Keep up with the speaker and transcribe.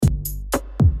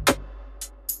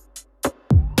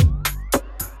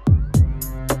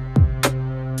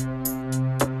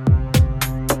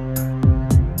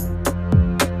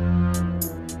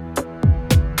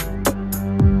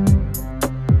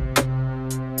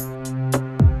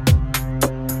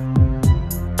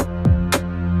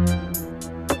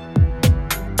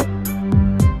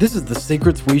This is the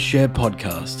Secrets We Share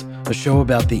podcast, a show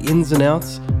about the ins and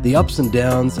outs, the ups and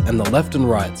downs, and the left and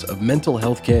rights of mental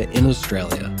health care in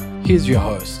Australia. Here's your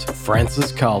host,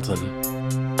 Francis Carlton.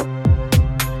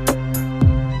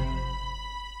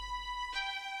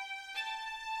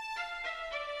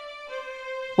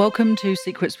 Welcome to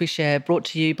Secrets We Share, brought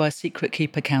to you by Secret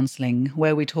Keeper Counselling,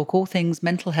 where we talk all things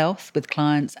mental health with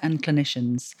clients and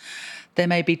clinicians. There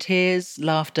may be tears,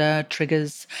 laughter,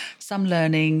 triggers, some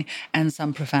learning and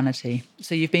some profanity.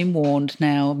 So you've been warned.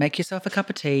 Now make yourself a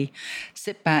cup of tea,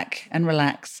 sit back and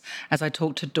relax as I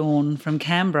talk to Dawn from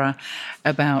Canberra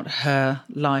about her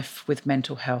life with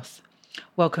mental health.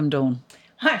 Welcome, Dawn.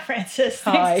 Hi, Francis.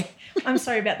 Hi. Thanks. I'm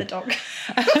sorry about the dog.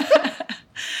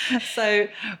 So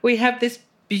we have this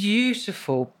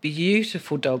beautiful,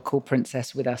 beautiful dog called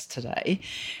Princess with us today.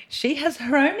 She has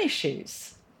her own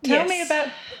issues. Tell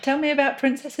me about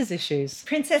Princess's issues.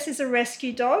 Princess is a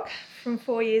rescue dog from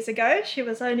 4 years ago. She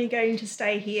was only going to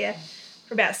stay here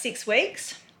for about 6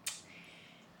 weeks.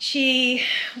 She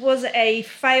was a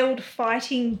failed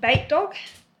fighting bait dog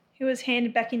who was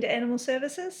handed back into animal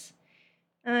services.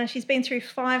 She's been through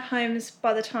 5 homes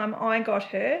by the time I got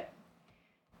her.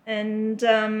 And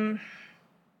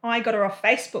I got her off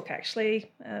Facebook,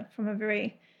 actually, from a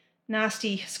very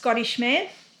nasty Scottish man.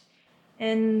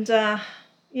 And,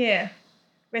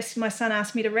 my son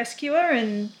asked me to rescue her,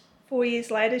 and 4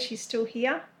 years later, she's still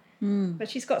here. But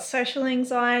she's got social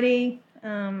anxiety.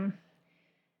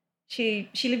 She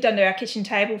lived under our kitchen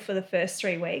table for the first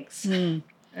 3 weeks.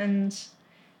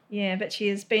 But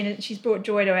she's brought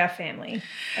joy to our family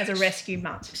as a rescue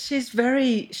mutt. She's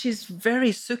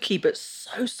very sooky, but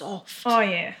so soft. Oh,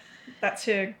 yeah. That's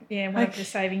her, one of her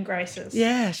saving graces.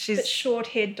 Yeah, But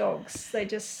short-haired dogs, they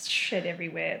just shed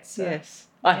everywhere. Yes.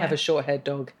 I have a short-haired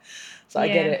dog, so I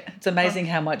get it. It's amazing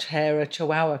how much hair a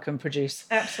Chihuahua can produce.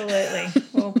 Absolutely.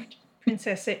 Well,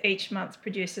 Princess each month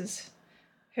produces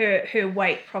her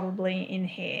weight probably in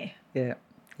hair. Yeah.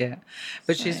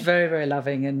 But she's very, very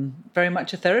loving and very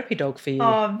much a therapy dog for you.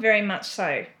 Oh, very much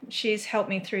so. She's helped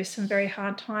me through some very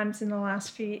hard times in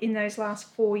those last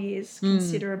 4 years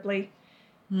considerably.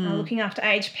 Looking after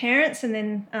aged parents and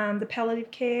then the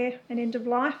palliative care and end of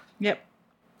life. Yep.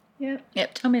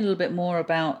 Tell me a little bit more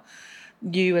about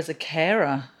you as a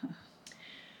carer.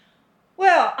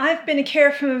 Well, I've been a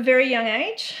carer from a very young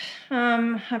age.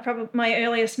 My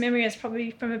earliest memory is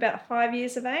probably from about 5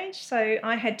 years of age. So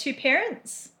I had 2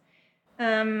 parents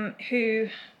who,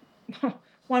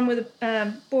 one with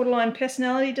a borderline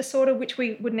personality disorder, which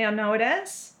we would now know it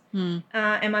as. And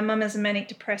my mum is a manic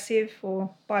depressive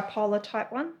or bipolar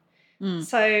type 1.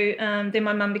 So then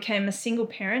my mum became a single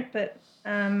parent, but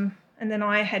and then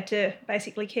I had to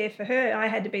basically care for her. I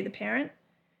had to be the parent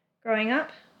growing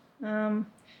up. I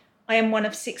am one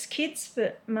of 6 kids,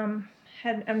 but mum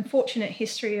had an unfortunate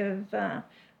history of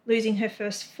losing her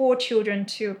first 4 children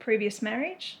to a previous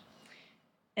marriage.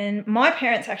 And my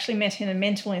parents actually met in a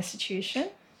mental institution.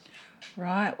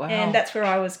 Right, wow. And that's where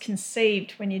I was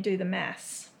conceived when you do the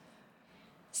maths.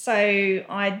 So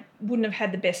I wouldn't have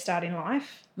had the best start in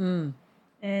life.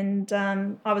 And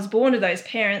I was born to those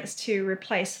parents to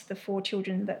replace the 4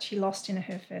 children that she lost in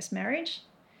her first marriage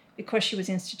because she was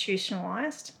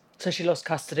institutionalised. So she lost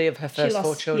custody of her first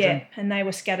 4 children? Yeah, and they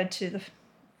were scattered to the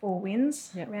 4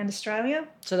 winds around Australia.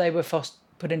 So they were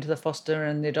put into the foster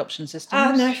and the adoption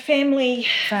systems? No, family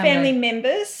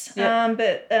members. Yep.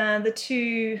 But the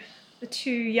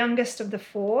two youngest of the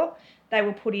 4, they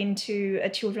were put into a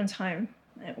children's home,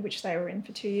 which they were in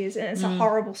for 2 years, and it's a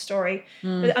horrible story.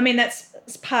 But I mean, that's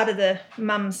part of the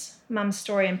mum's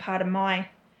story and part of my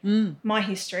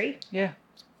history. Yeah.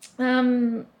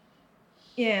 I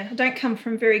don't come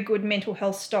from very good mental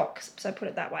health stock, so put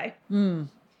it that way. And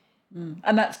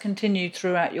that's continued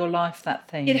throughout your life, that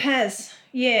thing? It has,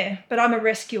 yeah, but I'm a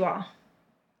rescuer.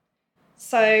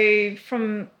 So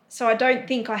I don't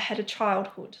think I had a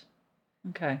childhood.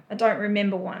 Okay. I don't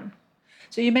remember one.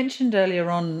 So you mentioned earlier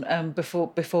on,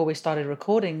 before we started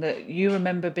recording, that you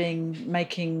remember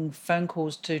making phone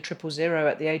calls to 000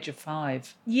 at the age of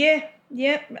 5. Yeah.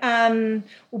 Well,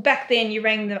 back then you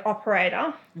rang the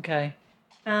operator. Okay.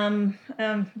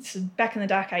 This is back in the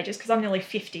dark ages because I'm nearly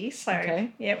 50, so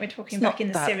yeah, we're talking back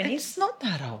in the 70s. It's not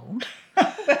that old.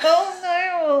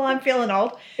 Well, I'm feeling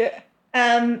old. Yeah.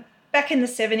 Back in the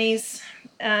 70s,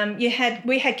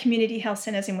 we had community health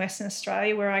centres in Western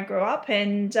Australia where I grew up,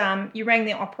 and you rang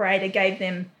the operator, gave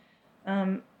them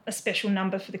a special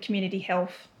number for the community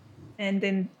health, and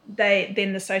then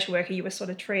the social worker, you were sort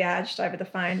of triaged over the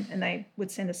phone, and they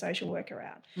would send a social worker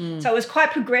out. So it was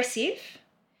quite progressive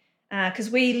because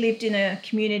we lived in a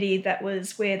community that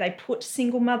was where they put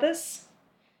single mothers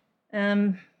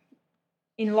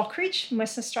Lockridge in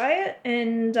Western Australia,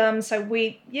 and so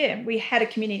we had a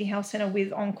community health centre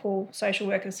with on-call social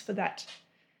workers for those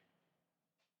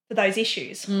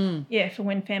issues. For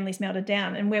when families melted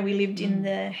down, and where we lived in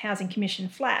the Housing Commission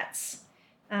flats,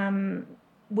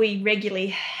 we regularly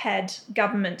had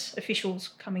government officials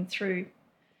coming through,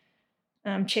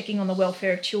 checking on the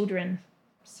welfare of children.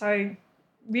 So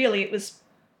really, it was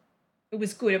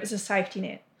good. It was a safety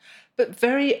net. But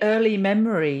very early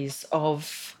memories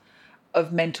of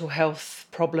mental health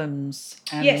problems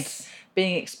and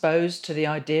being exposed to the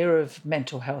idea of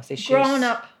mental health issues. Grown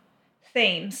up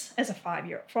themes as a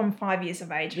 5-year-old, from 5 years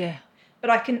of age. Yeah. But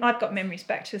I've got memories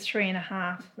back to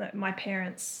 3.5, that my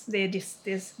parents, their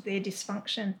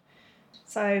dysfunction.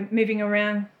 So moving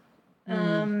around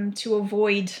to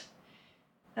avoid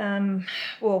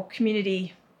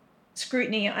community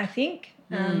scrutiny, I think.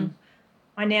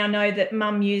 I now know that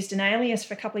Mum used an alias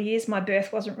for a couple of years. My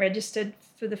birth wasn't registered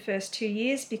for the first 2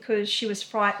 years because she was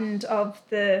frightened of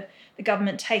the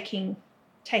government taking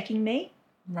me.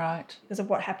 Right. Because of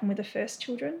what happened with the first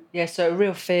children. Yeah, so a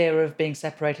real fear of being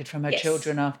separated from her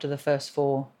children after the first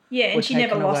 4. Yeah, and she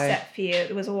never lost away. that fear.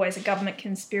 It was always a government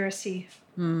conspiracy.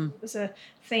 It was a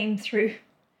theme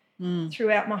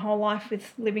throughout my whole life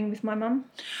with living with my mum.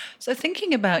 So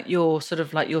thinking about your sort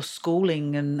of like your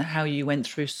schooling and how you went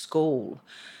through school,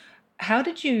 how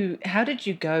did you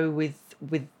go with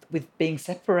being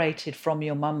separated from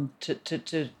your mum to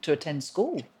attend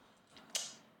school?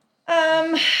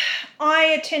 I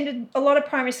attended a lot of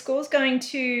primary schools, going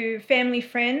to family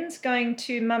friends, going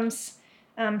to mum's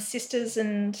sisters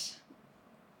and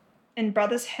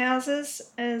brothers' houses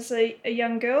as a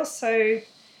young girl. So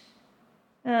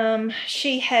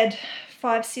she had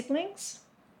 5 siblings.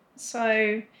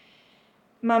 So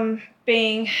mum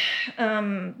being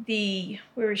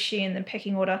where is she in the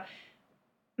pecking order?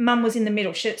 Mum was in the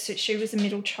middle. She was a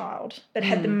middle child, but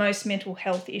had the most mental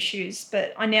health issues.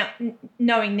 But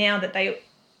knowing now that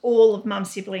all of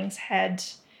Mum's siblings had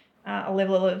a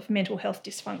level of mental health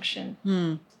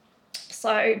dysfunction.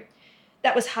 So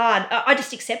that was hard. I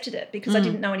just accepted it because I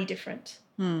didn't know any different.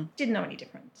 Didn't know any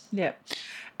different. Yeah.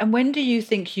 And when do you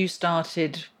think you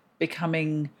started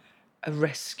becoming a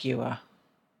rescuer?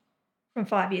 From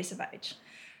 5 years of age.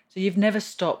 So you've never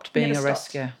stopped being a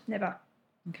rescuer? Never.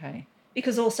 Okay.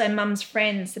 Because also Mum's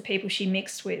friends, the people she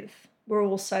mixed with, were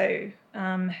also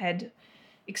had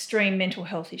extreme mental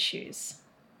health issues.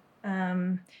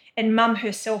 And Mum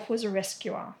herself was a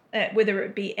rescuer, whether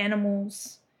it be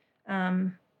animals,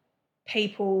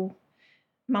 people.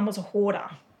 Mum was a hoarder.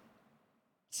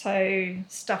 So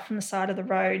stuff from the side of the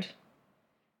road.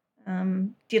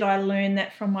 Did I learn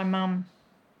that from my mum?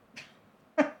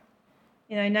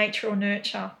 Nature or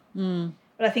nurture. But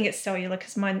I think it's cellular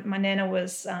because my nana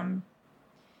was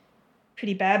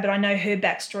pretty bad, but I know her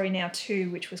backstory now too,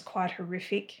 which was quite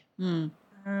horrific.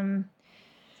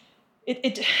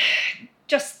 It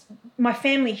just, my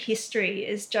family history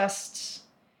is just,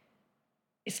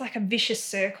 it's like a vicious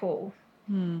circle.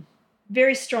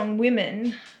 Very strong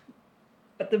women,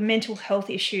 but the mental health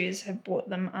issues have brought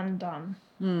them undone.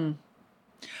 When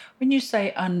you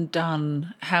say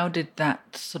undone, how did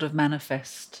that sort of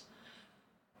manifest?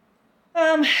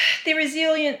 They're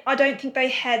resilient. I don't think they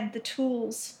had the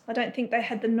tools. I don't think they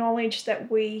had the knowledge that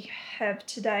we have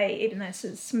today, even though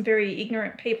there's some very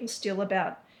ignorant people still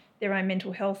about their own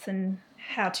mental health and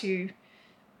how to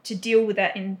deal with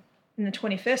that in the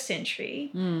 21st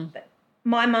century.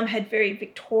 My mum had very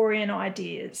Victorian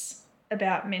ideas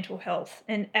about mental health,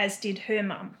 and as did her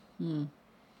mum.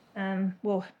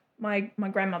 My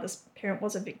grandmother's parent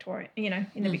was a Victorian,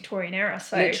 in the Victorian era.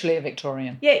 So literally a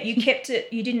Victorian. Yeah, you kept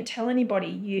it. You didn't tell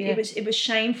anybody. It was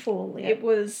shameful. Yeah. It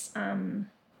was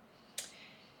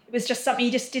just something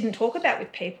you just didn't talk about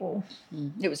with people.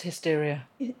 It was hysteria.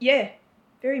 Yeah,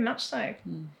 very much so.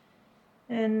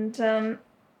 And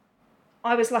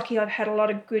I was lucky. I've had a lot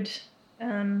of good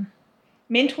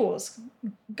mentors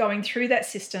going through that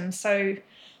system. So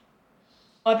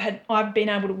I've been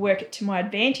able to work it to my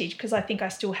advantage because I think I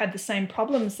still had the same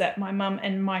problems that my mum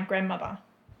and my grandmother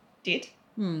did.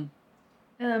 And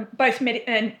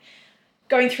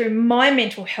going through my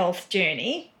mental health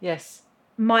journey. Yes.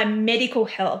 My medical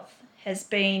health has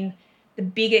been the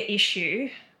bigger issue,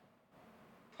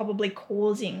 probably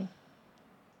causing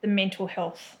the mental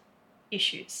health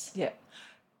issues. Yeah.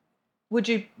 Would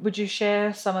you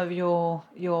share some of your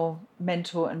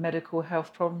mental and medical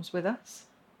health problems with us?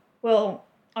 Well,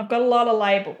 I've got a lot of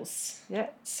labels. Yeah.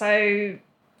 So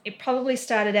it probably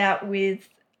started out with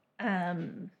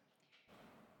the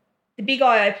big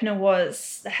eye-opener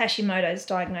was the Hashimoto's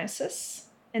diagnosis,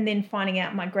 and then finding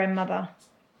out my grandmother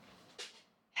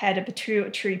had a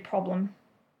pituitary problem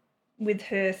with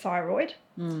her thyroid.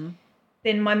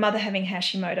 Then my mother having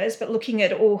Hashimoto's, but looking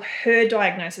at all her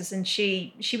diagnoses, and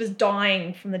she was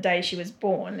dying from the day she was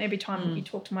born. Every time you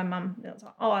talk to my mum, it was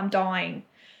like, oh, I'm dying.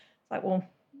 It's like, well,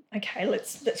 okay,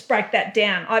 let's break that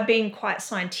down. I've been quite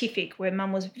scientific, where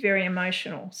mum was very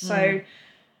emotional. So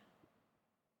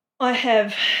I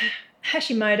have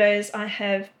Hashimoto's, I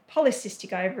have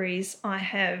polycystic ovaries, I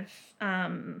have,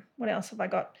 what else have I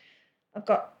got? I've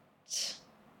got,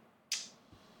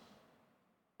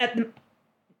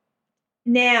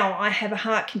 now I have a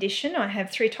heart condition. I have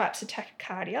 3 types of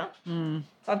tachycardia. So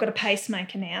I've got a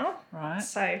pacemaker now. Right.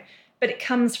 So, but it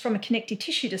comes from a connective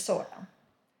tissue disorder.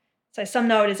 So some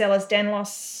know it as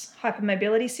Ehlers-Danlos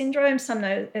hypermobility syndrome. Some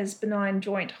know it as benign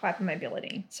joint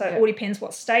hypermobility. So it all depends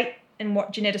what state and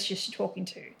what geneticist you're talking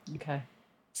to. Okay.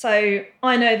 So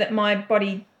I know that my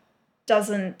body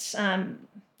doesn't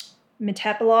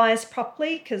metabolize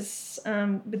properly because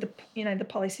with the the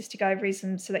polycystic ovaries,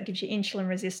 and so that gives you insulin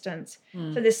resistance.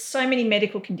 So there's so many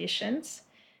medical conditions.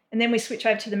 And then we switch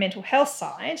over to the mental health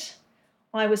side.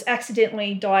 I was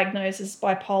accidentally diagnosed as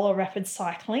bipolar rapid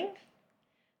cycling.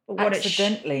 But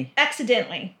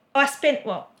accidentally. I spent,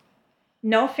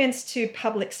 no offense to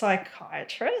public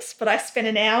psychiatrists, but I spent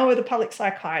an hour with a public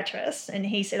psychiatrist, and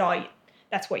he said, oh,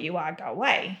 that's what you are, go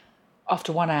away.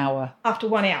 After 1 hour? After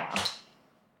 1 hour.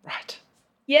 Right.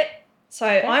 Yep. So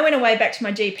I went away back to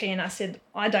my GP and I said,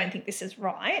 I don't think this is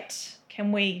right.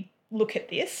 Can we look at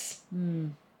this?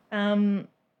 And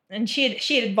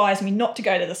she had advised me not to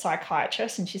go to the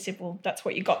psychiatrist, and she said, well, that's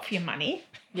what you got for your money.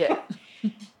 Yeah.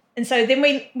 And so then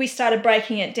we started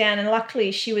breaking it down, and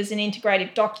luckily she was an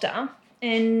integrative doctor,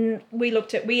 and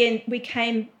we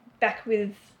came back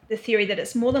with the theory that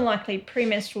it's more than likely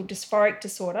premenstrual dysphoric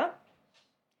disorder,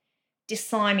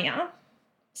 dysthymia.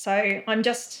 So I'm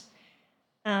just,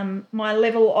 my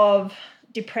level of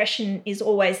depression is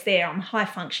always there. I'm high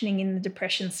functioning in the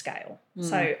depression scale.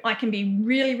 So I can be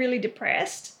really, really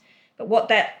depressed,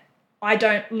 but I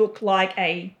don't look like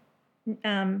a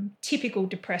typical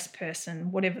depressed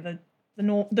person, whatever the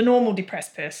normal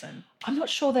depressed person. I'm not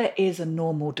sure there is a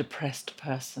normal depressed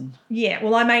person. Yeah,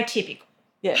 well, I'm atypical.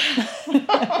 Yeah.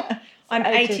 I'm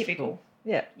atypical.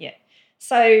 Yeah. Yeah.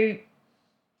 So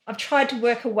I've tried to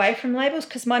work away from labels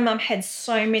because my mum had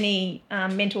so many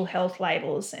mental health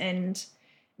labels and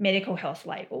medical health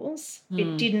labels.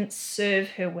 It didn't serve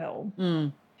her well.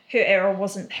 Her era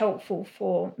wasn't helpful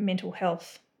for mental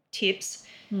health tips.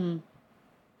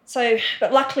 So,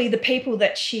 but luckily the people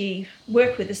that she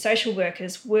worked with, the social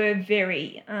workers, were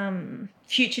very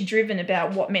future driven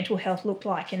about what mental health looked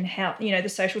like and how, the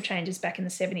social changes back in the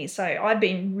 70s. So I've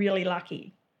been really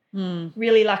lucky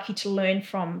to learn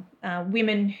from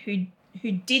women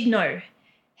who did know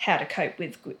how to cope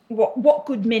with what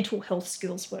good mental health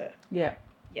skills were. Yeah.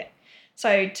 Yeah.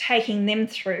 So taking them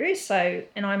through,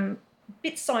 and I'm a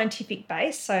bit scientific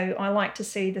based, so I like to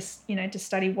see this, to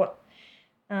study what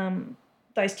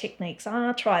those techniques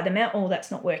are, try them out. Oh,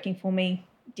 that's not working for me,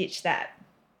 ditch that,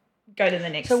 go to the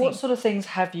next thing. So what sort of things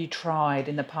have you tried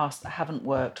in the past that haven't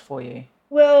worked for you?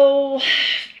 Well,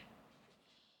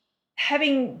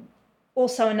 having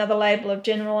also another label of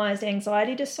generalised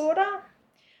anxiety disorder,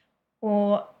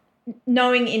 or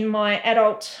knowing in my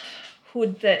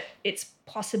adulthood that it's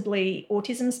possibly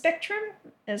autism spectrum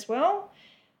as well,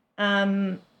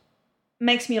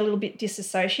 makes me a little bit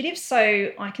disassociative.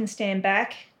 So I can stand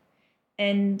back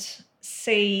and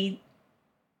see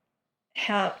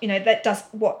how, that does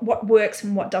what works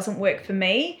and what doesn't work for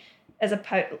me,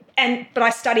 but I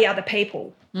study other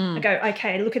people. I go,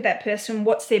 okay, look at that person.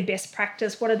 What's their best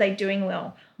practice? What are they doing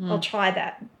well? I'll try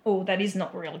that. Oh, that is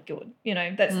not really good.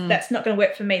 That's not going to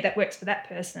work for me. That works for that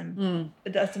person.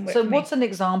 But doesn't work for me. So what's an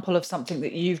example of something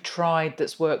that you've tried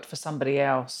that's worked for somebody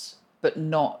else but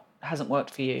hasn't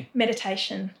worked for you?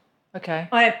 Meditation. Okay.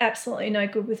 I am absolutely no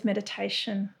good with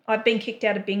meditation. I've been kicked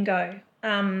out of bingo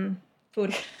for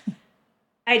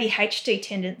ADHD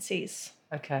tendencies.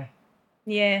 Okay.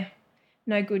 Yeah,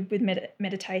 no good with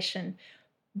meditation.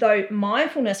 Though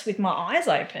mindfulness with my eyes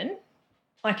open,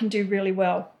 I can do really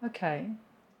well. Okay.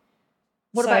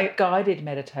 What about guided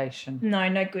meditation?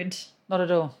 No good. Not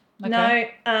at all?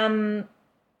 Okay. No,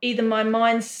 either my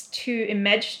mind's too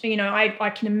I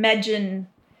can imagine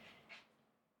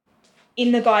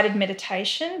in the guided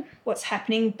meditation what's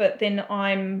happening, but then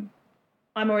I'm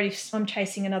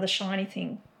chasing another shiny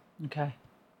thing. Okay.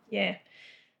 Yeah.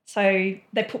 So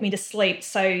they put me to sleep,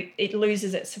 so it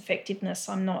loses its effectiveness.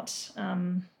 I'm not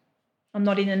in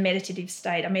a meditative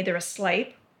state. I'm either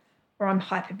asleep or I'm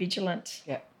hypervigilant.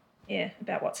 Yeah. Yeah,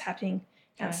 about what's happening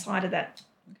outside of that.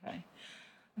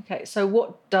 Okay. So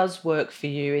what does work for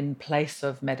you in place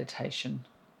of meditation?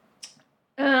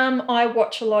 I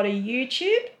watch a lot of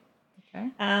YouTube. Okay.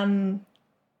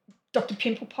 Dr.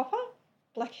 Pimple Popper,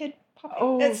 Blackhead Popper.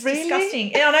 Oh, It's really?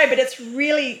 disgusting. Yeah, I know, but it's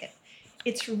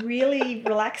really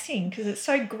relaxing because it's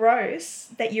so gross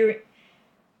that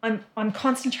I'm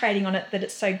concentrating on it, that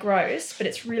it's so gross, but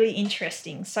it's really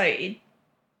interesting. So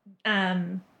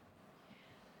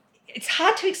it's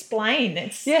hard to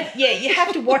explain. You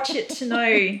have to watch it to know.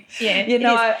 Yeah, You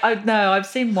know, I know I've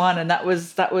seen one, and that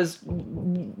was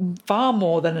far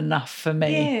more than enough for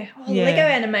me. Yeah. Oh, Lego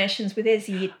animations with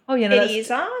Eddie Izzard. Oh,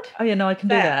 yeah, no, I can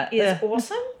do that. Is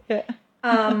awesome. Yeah.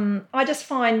 I just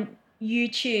find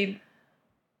YouTube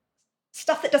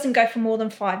stuff that doesn't go for more than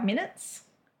 5 minutes.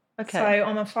 Okay. So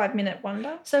I'm a 5-minute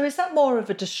wonder. So is that more of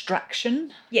a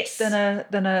distraction? Yes. Than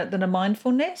a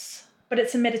mindfulness? But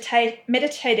it's a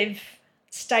meditative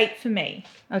state for me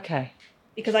Okay.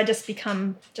 because I just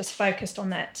become focused on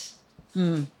that.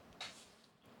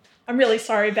 I'm really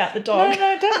sorry about the dog.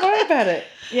 No, don't worry about it.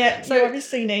 Yeah, so you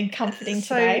obviously need comforting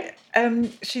today.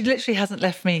 She literally hasn't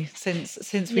left me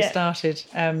since we started.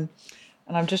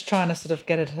 And I'm just trying to sort of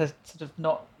get her to sort of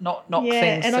not knock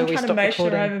things. And so I'm we trying to stop motion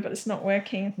recording. her over, but it's not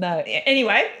working. No.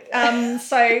 Anyway,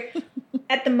 so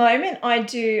at the moment I'm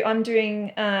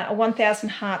doing a 1000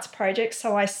 Hearts project.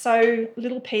 So I sew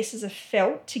little pieces of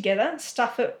felt together,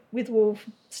 stuff it with wool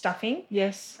stuffing,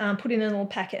 Yes. put it in a little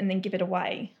packet and then give it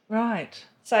away. Right.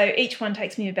 So each one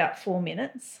takes me about 4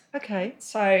 minutes. Okay.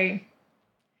 So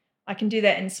I can do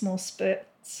that in small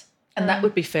spurts. And that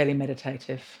would be fairly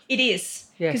meditative. It is.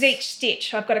 Yes. Because each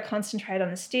stitch, I've got to concentrate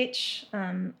on the stitch.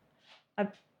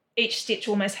 Each stitch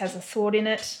almost has a thought in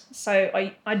it. So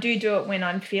I do it when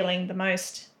I'm feeling the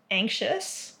most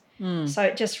anxious. So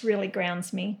it just really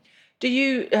grounds me. Do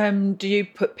you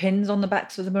put pins on the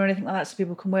backs of them or anything like that so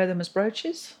people can wear them as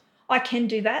brooches? I can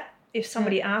do that if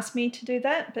somebody asks me to do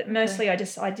that, but mostly I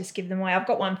just give them away. I've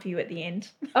got one for you at the end.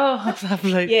 Oh,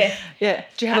 lovely. Yeah. Yeah.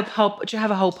 Do you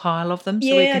have a whole pile of them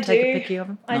so we can take a picky of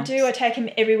them? I Nice. do. I take them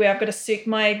everywhere. I've got a suit.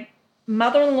 My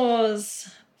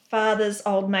mother-in-law's father's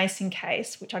old mason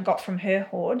case, which I got from her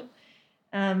hoard.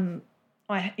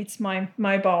 It's my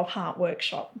mobile heart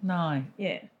workshop. No.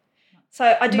 Yeah.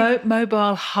 So I do.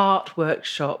 Mobile heart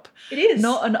workshop. It is.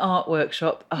 Not an art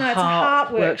workshop, it's a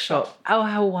heart workshop. Oh,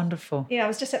 how wonderful. Yeah, I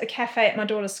was just at the cafe at my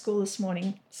daughter's school this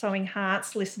morning, sewing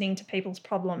hearts, listening to people's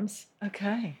problems.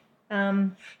 Okay.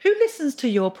 Who listens to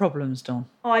your problems, Dawn?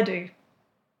 I do.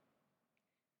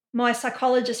 My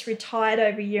psychologist retired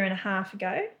over a year and a half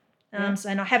ago, and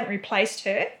I haven't replaced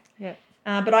her. Yeah.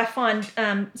 But I find,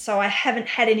 so I haven't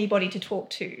had anybody to talk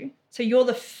to. So you're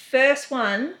the first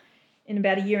one in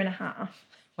about a year and a half.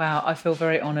 Wow, I feel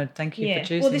very honoured. Thank you for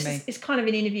choosing well, this me. is kind of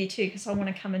an interview too, because I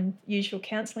want to come and use your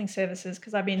counselling services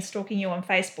because I've been stalking you on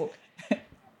Facebook.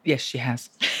 Yes, she has.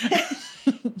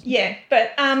 Yeah,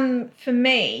 but for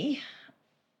me,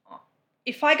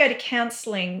 if I go to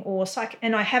counselling or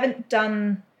and I haven't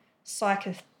done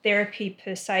psychotherapy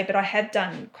per se, but I have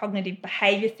done cognitive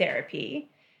behaviour therapy,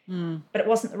 but it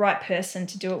wasn't the right person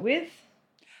to do it with.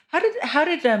 How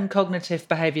did cognitive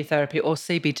behaviour therapy, or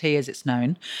CBT as it's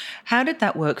known, how did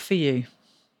that work for you?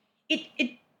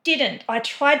 It didn't. I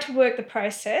tried to work the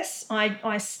process.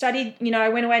 I studied, I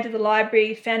went away to the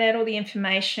library, found out all the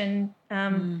information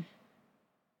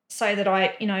so that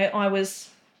I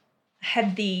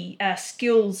had the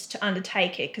skills to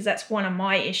undertake it, because that's one of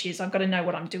my issues. I've got to know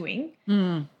what I'm doing.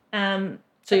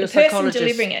 So your the person psychologist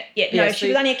delivering it, she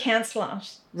was only a counsellor.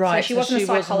 Right. So she wasn't a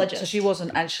psychologist.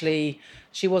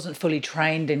 She wasn't fully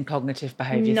trained in cognitive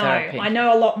behaviour therapy. No, I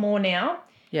know a lot more now.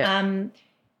 Yeah.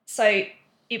 So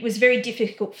it was very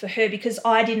difficult for her because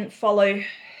I didn't follow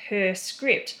her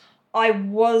script. I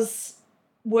was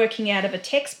working out of a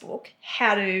textbook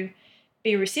how to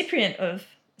be a recipient of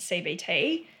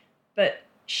CBT, but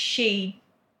she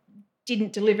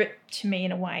didn't deliver it to me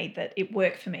in a way that it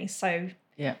worked for me. So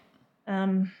yeah.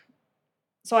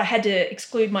 So I had to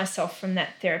exclude myself from that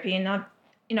therapy. And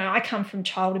I come from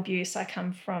child abuse. I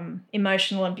come from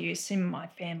emotional abuse in my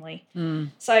family.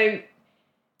 So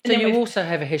you also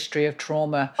have a history of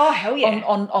trauma. Oh, hell yeah.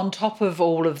 On top of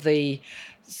all of the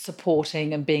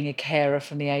supporting and being a carer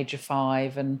from the age of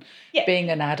 5 and being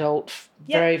an adult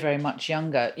very, very much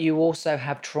younger, you also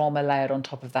have trauma layered on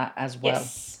top of that as well.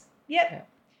 Yes. Yep. Yeah.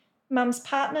 Mum's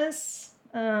partners,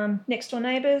 next door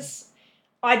neighbours.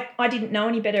 I didn't know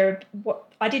any better.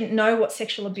 I didn't know what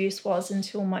sexual abuse was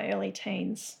until my early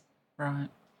teens. Right.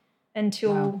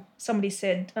 Until somebody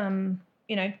said,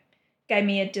 gave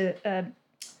me a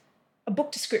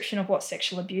book description of what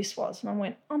sexual abuse was, and I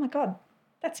went, "Oh my God,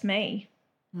 that's me."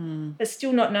 But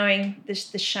still not knowing the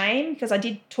shame, because I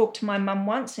did talk to my mum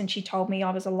once, and she told me I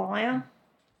was a liar.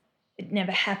 It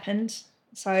never happened.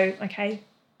 So, okay,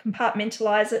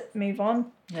 compartmentalise it, move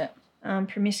on. Yeah.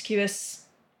 Promiscuous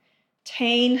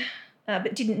teen,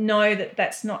 but didn't know that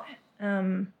that's not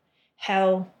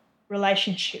how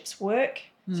relationships work.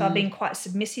 So I've been quite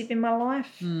submissive in my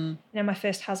life. You know, my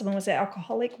first husband was an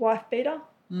alcoholic, wife beater.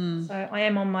 So I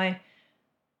am on my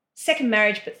second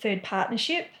marriage but third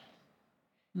partnership.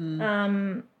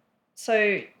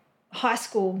 So high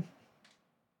school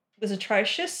was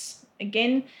atrocious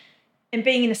again. And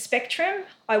being in a spectrum,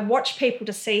 I watch people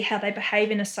to see how they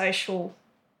behave in a social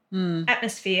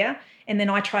atmosphere, and then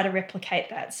I try to replicate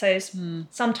that. So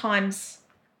sometimes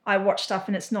I watch stuff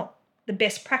and it's not the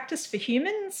best practice for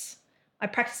humans. I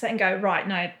practice that and go, right,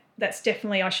 no, that's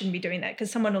definitely, I shouldn't be doing that.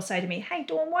 Because someone will say to me, hey,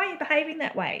 Dawn, why are you behaving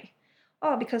that way?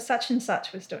 Oh, because such and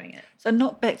such was doing it. So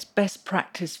not best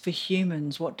practice for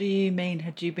humans. What do you mean?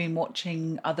 Had you been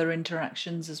watching other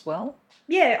interactions as well?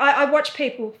 Yeah, I watch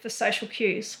people for social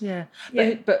cues. Yeah,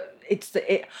 Yeah. but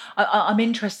I'm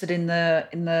interested in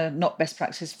the not best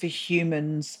practice for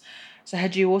humans. So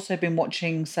had you also been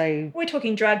watching, say, We're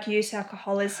talking drug use,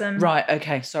 alcoholism. right?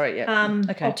 Okay, sorry, yeah,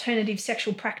 okay. Alternative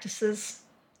sexual practices.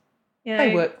 You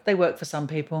know, They work for some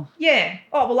people. Yeah.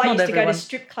 Oh, well, I Not used to go everyone. to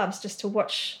strip clubs just to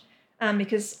watch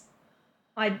because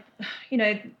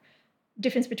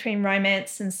difference between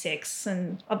romance and sex,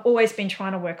 and I've always been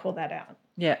trying to work all that out.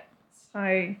 Yeah. So,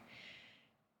 and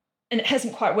it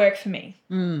hasn't quite worked for me.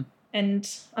 And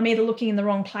I'm either looking in the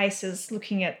wrong places,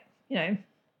 looking at,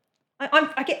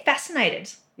 I get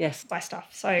fascinated Yes. by stuff.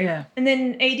 So, Yeah. and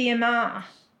then EDMR,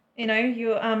 your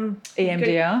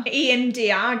EMDR?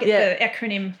 EMDR, get Yeah. the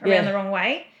acronym around Yeah. the wrong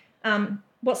way.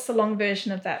 What's the long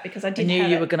version of that? Because I I did knew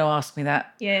have you it. were going to ask me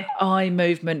that. Yeah. Eye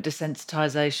movement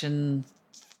desensitization,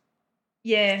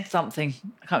 Yeah. something.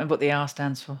 I can't remember what the R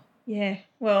stands for. Yeah.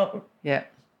 Well, Yeah.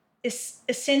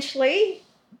 essentially,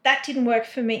 that didn't work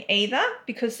for me either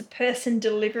because the person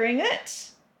delivering it,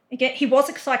 again, he was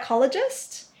a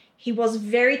psychologist. He was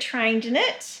very trained in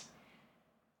it.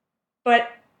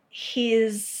 But he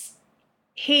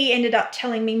ended up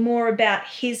telling me more about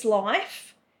his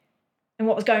life and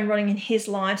what was going wrong in his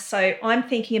life. So I'm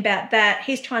thinking about that.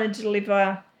 He's trying to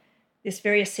deliver this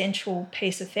very essential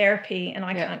piece of therapy and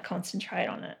I can't concentrate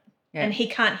on it. Yeah. And he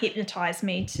can't hypnotize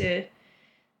me to...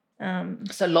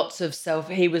 So lots of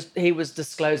he was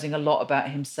disclosing a lot about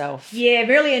himself. Yeah,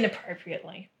 really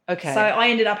inappropriately. Okay. So I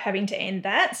ended up having to end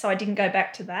that. So I didn't go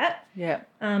back to that. Yeah.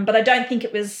 But I don't think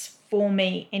it was for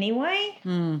me anyway.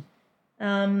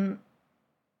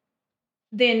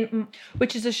 Then,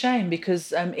 which is a shame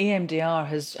because EMDR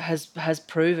has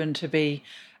proven to be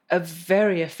a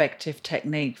very effective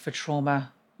technique for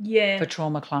trauma. Yeah. For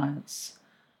trauma clients.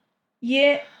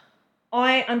 Yeah.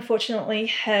 I unfortunately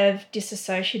have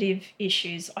dissociative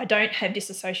issues. I don't have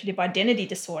dissociative identity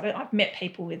disorder. I've met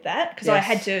people with that because I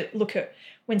had to look at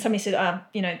when somebody said,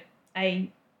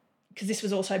 because this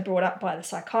was also brought up by the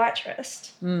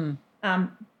psychiatrist,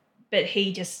 but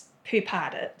he just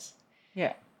poo-pahed it.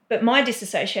 Yeah. But my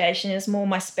dissociation is more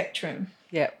my spectrum.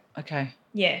 Yeah, okay.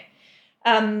 Yeah.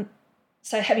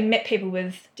 So having met people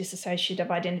with dissociative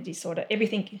identity disorder,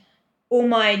 everything... all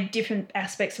my different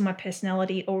aspects of my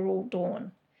personality are all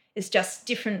Dawn. It's just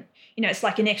different. It's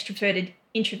like an extroverted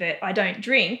introvert. I don't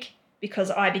drink because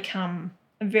I become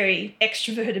a very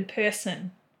extroverted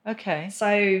person. Okay.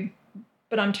 So,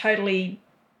 but I'm totally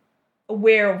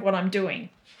aware of what I'm doing.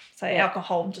 So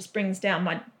alcohol just brings down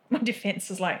my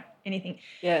defenses like anything.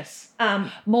 Yes.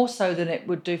 More so than it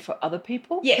would do for other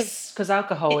people? Yes. Because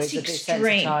alcohol it's is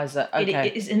extreme. A desensitizer. Okay.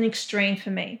 It is an extreme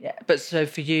for me. Yeah. But so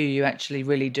for you actually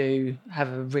really do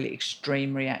have a really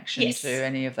extreme reaction to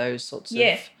any of those sorts of...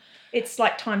 Yeah. It's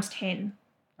like times 10.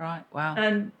 Right. Wow.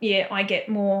 And I get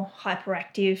more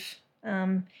hyperactive.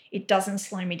 It doesn't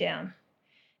slow me down.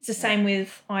 It's the same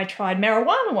with, I tried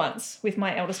marijuana once with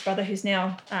my eldest brother who's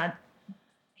now,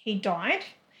 he died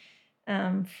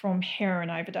from heroin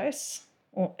overdose,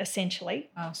 or essentially.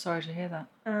 Oh, sorry to hear that.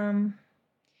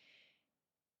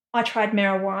 I tried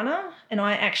marijuana and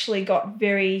I actually got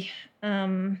very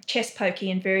chest pokey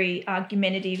and very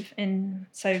argumentative. And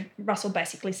so Russell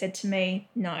basically said to me,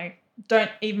 no,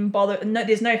 don't even bother. No,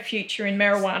 there's no future in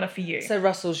marijuana for you. So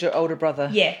Russell's your older brother?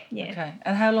 Yeah. Okay.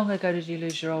 And how long ago did you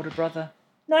lose your older brother?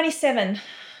 97.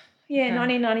 Yeah,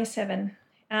 1997.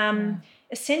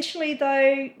 Essentially,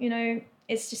 though,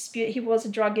 it's disputed. He was a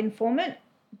drug informant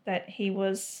that he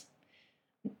was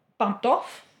bumped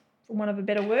off, for want of a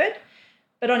better word.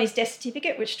 But on his death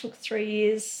certificate, which took 3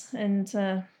 years and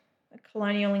a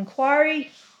colonial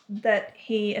inquiry, that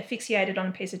he asphyxiated on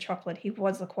a piece of chocolate. He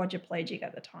was a quadriplegic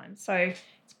at the time. So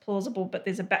it's plausible, but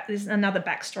there's another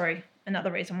backstory,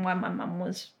 another reason why my mum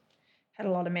was had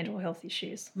a lot of mental health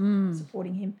issues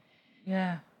supporting him.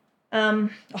 Yeah.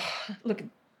 Look,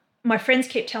 my friends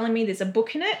keep telling me there's a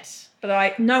book in it,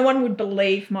 but no one would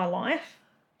believe my life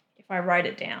if I wrote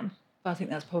it down. I think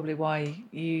that's probably why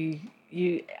you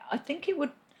I think it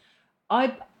would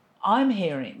I'm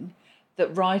hearing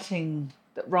that writing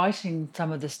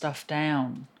some of the stuff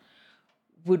down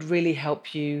would really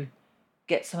help you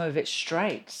get some of it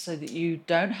straight so that you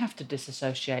don't have to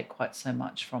disassociate quite so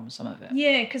much from some of it.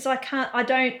 Yeah, because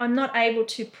I'm not able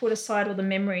to put aside all the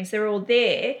memories. They're all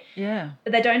there. Yeah.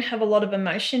 But they don't have a lot of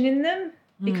emotion in them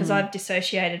because I've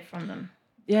dissociated from them.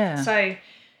 Yeah. So,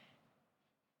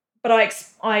 but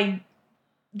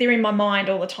they're in my mind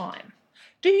all the time.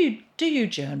 Do you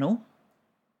journal?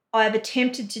 I've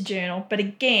attempted to journal, but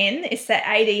again, it's that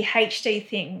ADHD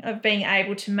thing of being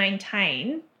able to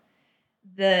maintain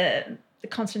the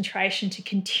concentration to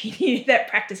continue that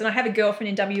practice. And I have a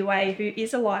girlfriend in WA who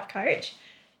is a life coach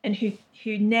and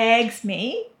who nags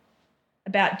me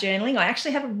about journaling. I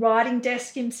actually have a writing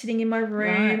desk sitting in my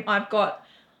room. Right.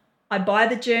 I buy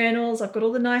the journals. I've got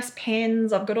all the nice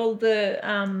pens. I've got all the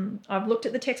I've looked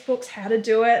at the textbooks how to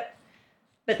do it.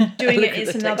 But doing it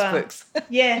is another. Textbooks.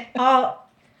 Yeah.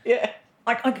 Yeah.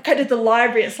 I go to the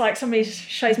library. It's like somebody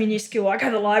shows me a new skill. I go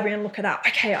to the library and look it up.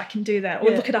 Okay, I can do that.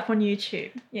 Or look it up on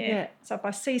YouTube. Yeah. So if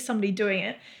I see somebody doing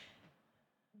it.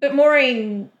 But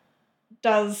Maureen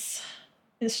does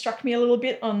instruct me a little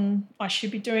bit on I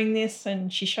should be doing this,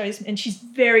 and she shows me, and she's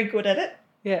very good at it.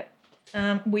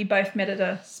 Yeah. We both met at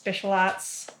a special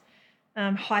arts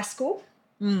high school,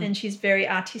 and she's very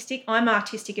artistic. I'm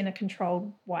artistic in a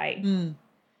controlled way.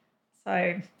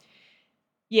 So,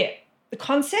 yeah. The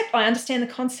concept, I understand the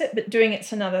concept, but doing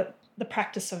it's the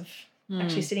practice of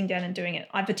actually sitting down and doing it.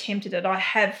 I've attempted it. I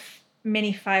have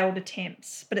many failed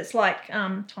attempts, but it's like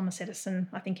Thomas Edison.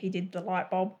 I think he did the light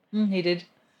bulb. He did.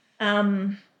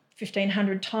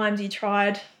 1,500 times he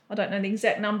tried. I don't know the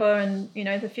exact number, and, the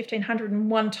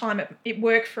 1,501 time it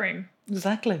worked for him.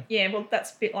 Exactly. Yeah, well,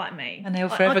 that's a bit like me. And he'll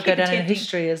forever go down in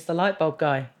history as the light bulb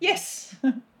guy. Yes.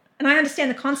 And I understand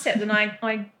the concept,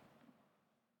 and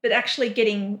but actually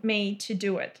getting me to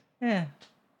do it. Yeah.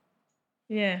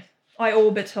 Yeah. I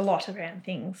orbit a lot around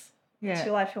things Yeah.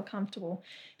 until I feel comfortable.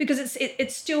 Because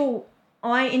it's still,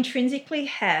 I intrinsically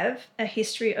have a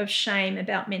history of shame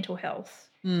about mental health.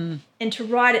 And to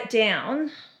write it down,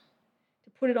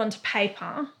 to put it onto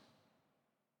paper,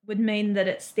 would mean that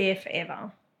it's there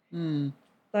forever.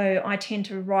 So I tend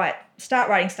to start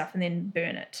writing stuff and then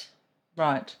burn it.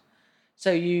 Right.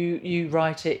 So you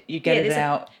write it, you get it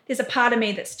out. There's a part of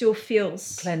me that still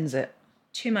feels cleanse it.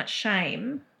 Too much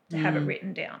shame to have it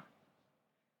written down.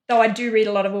 Though I do read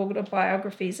a lot of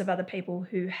autobiographies of other people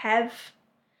who have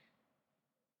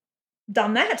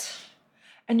done that.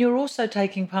 And you're also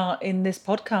taking part in this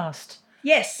podcast.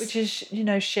 Yes. Which is,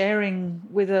 sharing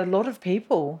with a lot of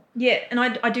people. Yeah, and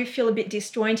I do feel a bit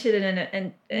disjointed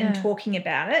and talking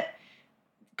about it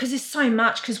because there's so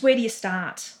much, because where do you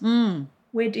start?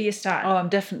 Where do you start? Oh, I'm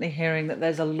definitely hearing that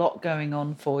there's a lot going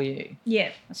on for you.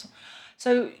 Yeah.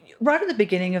 So right at the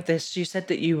beginning of this, you said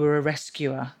that you were a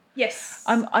rescuer. Yes.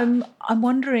 I'm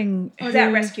wondering. I was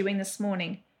out rescuing this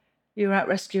morning. You were out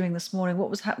rescuing this morning. What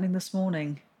was happening this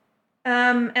morning?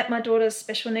 At my daughter's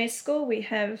special needs school, we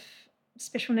have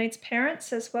special needs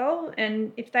parents as well,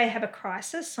 and if they have a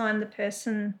crisis, I'm the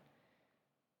person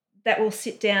that will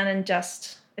sit down and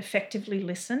just effectively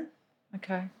listen.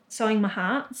 Okay. Sewing my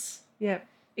hearts. Yeah.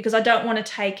 Because I don't want to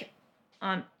take,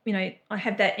 I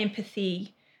have that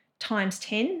empathy times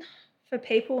 10 for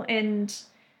people and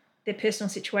their personal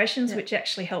situations, which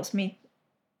actually helps me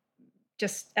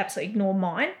just absolutely ignore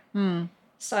mine.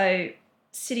 So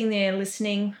sitting there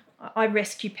listening, I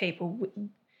rescue people.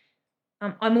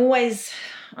 I'm always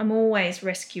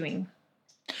rescuing.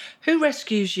 Who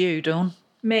rescues you, Dawn?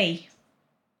 Me.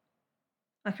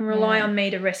 I can rely on me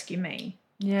to rescue me.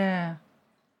 Yeah.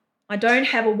 I don't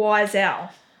have a wise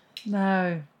owl.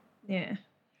 No. Yeah.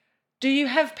 Do you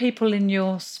have people in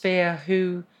your sphere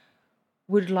who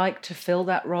would like to fill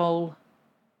that role,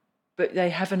 but they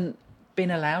haven't been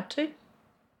allowed to?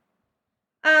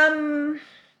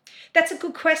 That's a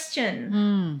good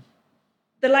question.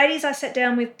 The ladies I sat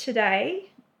down with today,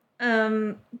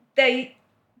 they're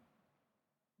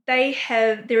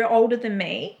older than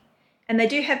me, and they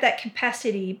do have that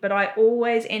capacity, but I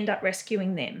always end up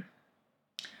rescuing them.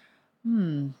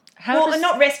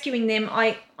 Not rescuing them.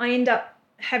 I end up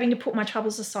having to put my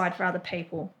troubles aside for other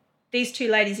people. These two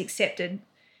ladies accepted.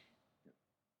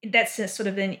 That's a sort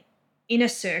of an inner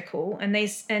circle, and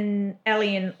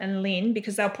Ellie and Lynn,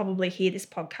 because they'll probably hear this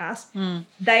podcast,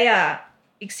 they are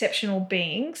exceptional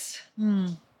beings.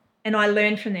 and I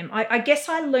learn from them. I guess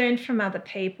I learn from other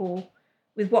people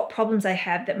with what problems they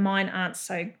have that mine aren't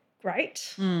so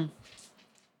great.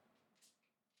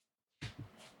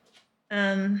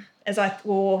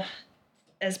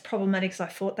 As problematic as I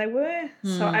thought they were.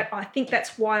 So I think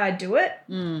that's why I do it.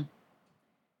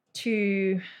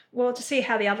 To see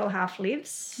how the other half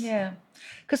lives. Yeah.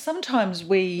 Because sometimes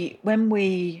when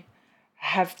we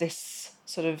have this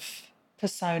sort of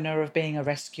persona of being a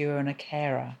rescuer and a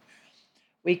carer,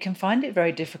 we can find it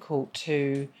very difficult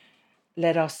to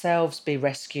let ourselves be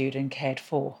rescued and cared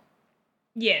for.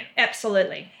 Yeah,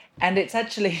 absolutely. And it's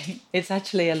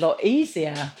actually a lot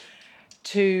easier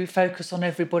to focus on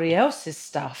everybody else's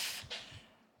stuff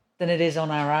than it is on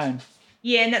our own.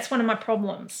 Yeah, and that's one of my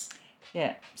problems.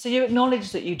 Yeah. So you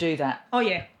acknowledge that you do that. Oh,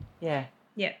 yeah. Yeah.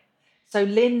 Yeah. So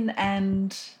Lynn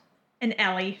and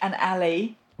Ali.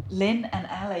 Lynn and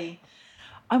Ali,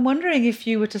 I'm wondering if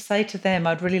you were to say to them,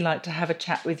 I'd really like to have a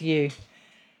chat with you,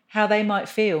 how they might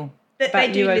feel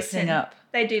about you opening up.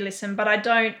 They do listen, but I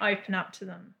don't open up to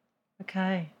them.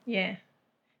 Okay. Yeah.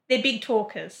 They're big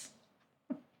talkers.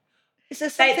 Is there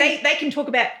something... They can talk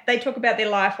about their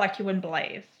life like you wouldn't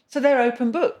believe. So they're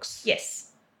open books?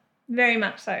 Yes. Very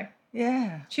much so.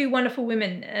 Yeah. 2 wonderful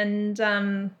women, and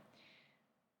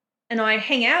I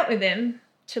hang out with them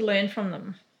to learn from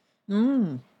them.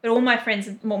 But all my friends,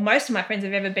 most of my friends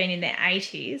have ever been in their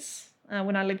 80s.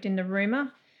 When I lived in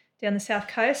Narooma down the south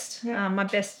coast, my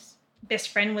best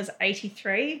friend was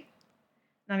 83, and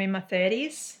I'm in my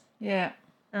 30s. Yeah.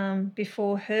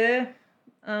 Before her,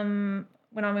 when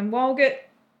I'm in Walgett,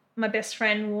 my best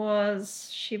friend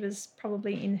was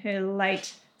probably in her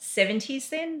late 70s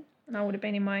then, and I would have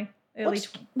been in my early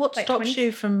 20s. What stops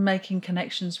you from making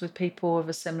connections with people of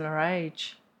a similar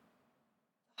age?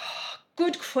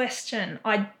 Good question.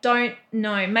 I don't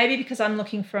know. Maybe because I'm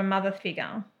looking for a mother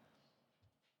figure.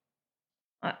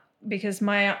 Because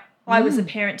I was a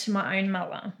parent to my own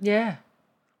mother. Yeah.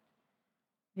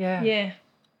 Yeah. Yeah.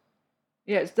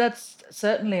 Yeah, that's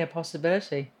certainly a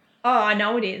possibility. Oh, I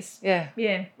know it is. Yeah.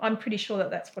 Yeah, I'm pretty sure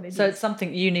that's what it is. So it's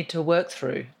something you need to work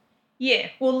through. Yeah.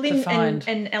 Well, Lynn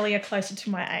and Ellie are closer to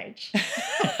my age.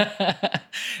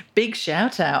 Big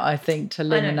shout out, I think, to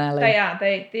Lynn and Ellie. They are.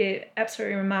 They're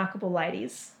absolutely remarkable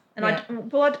ladies. And I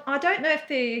don't know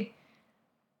if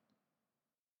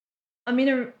I'm in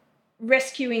a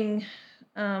rescuing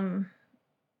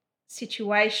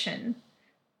situation,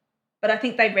 but I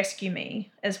think they rescue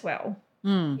me as well.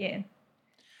 Yeah.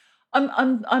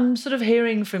 I'm sort of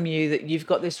hearing from you that you've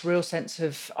got this real sense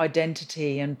of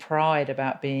identity and pride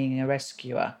about being a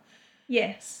rescuer.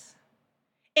 Yes.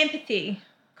 Empathy,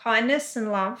 kindness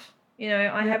and love.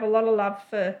 I have a lot of love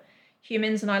for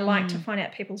humans, and I like to find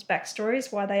out people's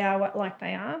backstories, why they are like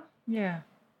they are. Yeah.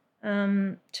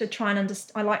 To try and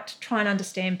I like to try and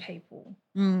understand people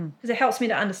because it helps me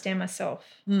to understand myself.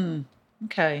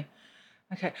 Okay.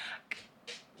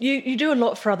 You do a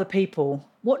lot for other people.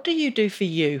 What do you do for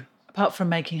you apart from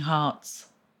making hearts?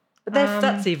 But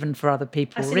that's even for other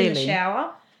people, really. I sit in the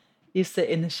shower. You sit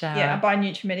in the shower. Yeah, I buy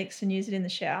Nutrimedics and use it in the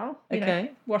shower.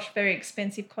 Okay. Wash very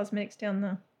expensive cosmetics down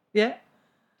the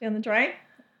drain.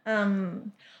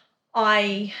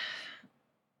 I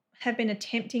have been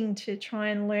attempting to try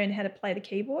and learn how to play the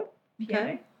keyboard, piano.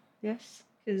 Okay. Yes.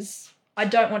 Because I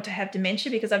don't want to have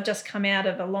dementia, because I've just come out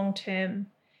of a long-term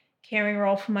caring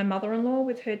role for my mother-in-law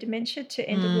with her dementia to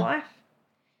end of life.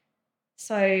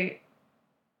 So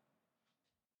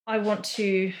I want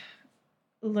to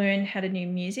learn how to do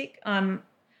music.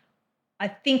 I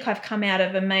think I've come out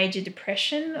of a major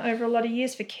depression over a lot of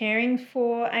years for caring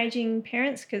for aging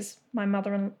parents, because my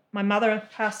mother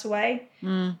passed away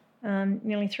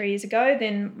nearly 3 years ago.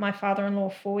 Then my father-in-law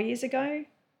 4 years ago,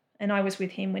 and I was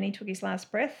with him when he took his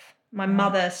last breath. My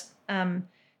mother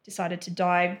decided to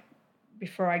die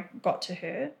before I got to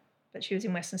her, but she was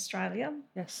in Western Australia.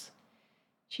 Yes.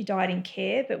 She died in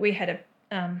care, but we had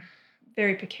a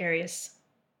very precarious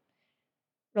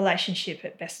relationship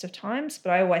at best of times,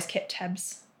 but I always kept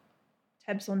tabs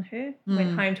on her.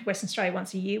 Went home to Western Australia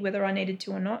once a year, whether I needed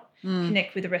to or not,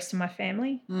 connect with the rest of my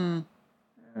family.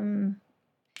 And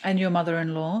your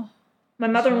mother-in-law? My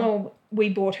mother-in-law, we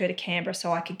brought her to Canberra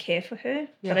so I could care for her,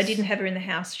 but I didn't have her in the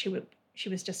house. She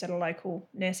was just at a local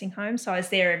nursing home, so I was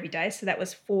there every day. So that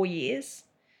was 4 years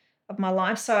of my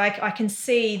life. So I can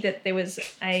see that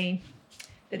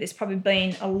there's probably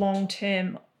been a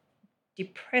long-term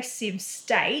depressive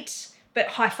state, but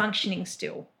high functioning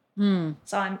still.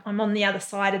 So I'm on the other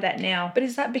side of that now. But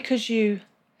is that because you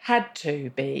had to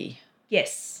be?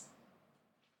 Yes.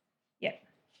 Yep.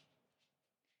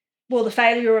 Well, the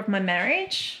failure of my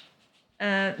marriage.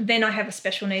 Then I have a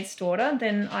special needs daughter.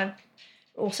 Then I've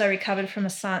Also recovered from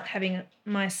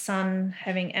my son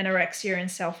having anorexia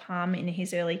and self-harm in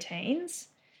his early teens,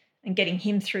 and getting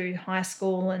him through high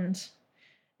school, and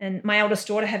my eldest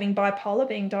daughter having bipolar,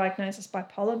 being diagnosed as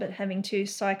bipolar, but having 2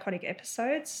 psychotic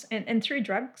episodes, and through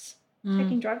drugs,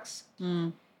 taking drugs.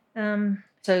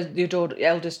 So your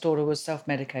eldest daughter was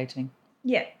self-medicating?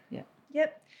 Yeah. Yeah.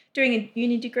 Yep. Doing a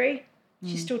uni degree.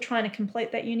 She's still trying to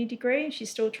complete that uni degree. She's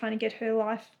still trying to get her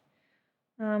life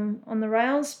on the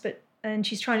rails, and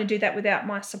she's trying to do that without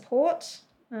my support.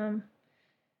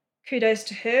 Kudos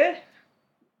to her,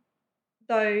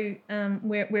 though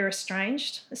we're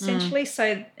estranged essentially.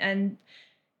 So and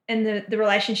the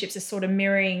relationships are sort of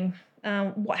mirroring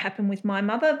what happened with my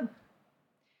mother,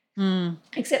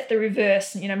 except the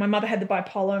reverse. You know, my mother had the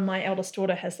bipolar, and my eldest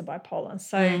daughter has the bipolar.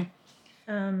 So,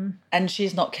 and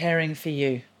she's not caring for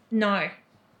you. No,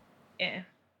 yeah,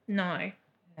 no,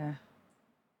 Yeah.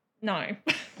 no.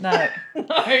 No.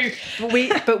 No.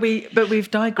 But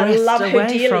we've digressed I love her away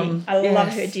dearly. from I love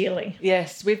her dearly.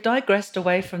 Yes, we've digressed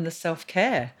away from the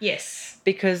self-care. Yes.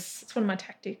 Because It's one of my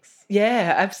tactics.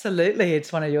 yeah, absolutely,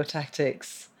 it's one of your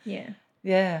tactics. Yeah.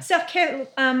 Yeah. Self-care,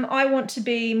 I want to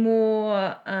be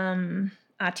more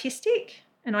artistic,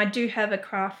 and I do have a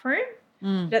craft room.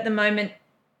 But at the moment,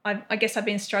 I guess I've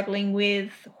been struggling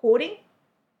with hoarding,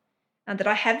 that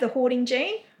I have the hoarding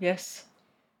gene. Yes.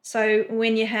 So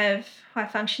when you have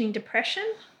high-functioning depression,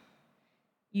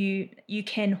 you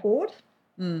can hoard.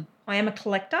 I am a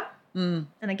collector, and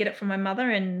I get it from my mother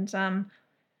and the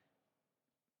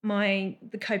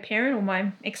co-parent, or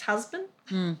my ex-husband.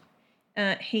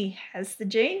 He has the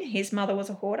gene. His mother was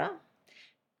a hoarder.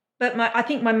 But I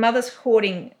think my mother's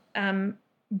hoarding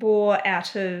bore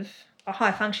out of a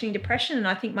high-functioning depression, and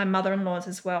I think my mother-in-law's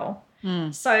as well.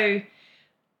 So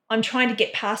I'm trying to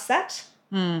get past that.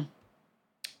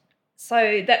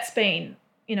 So that's been,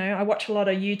 I watch a lot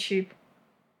of YouTube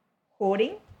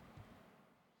hoarding.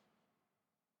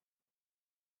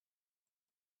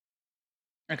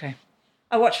 Okay.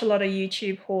 I watch a lot of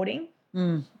YouTube hoarding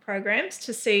programs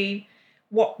to see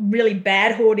what really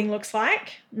bad hoarding looks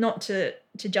like, not to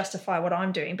justify what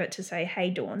I'm doing, but to say, hey,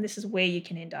 Dawn, this is where you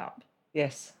can end up.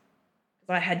 Yes.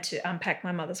 I had to unpack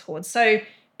my mother's hoard. So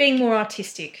being more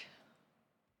artistic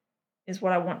is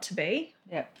what I want to be.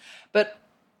 Yeah. But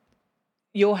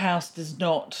your house does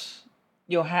not,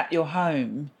 your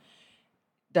home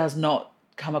does not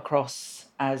come across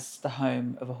as the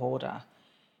home of a hoarder.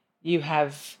 You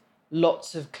have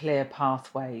lots of clear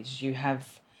pathways. You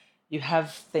have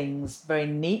things very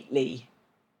neatly.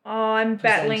 Oh, I'm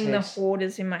battling the presented.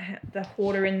 hoarders in the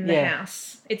hoarder in the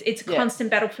house. It's a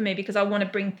constant battle for me, because I want to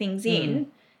bring things in,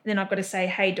 and then I've got to say,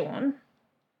 hey, Dawn,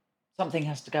 Something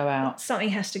has to go out. something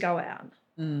has to go out.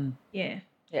 Yeah.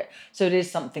 Yeah. So it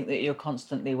is something that you're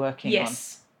constantly working on.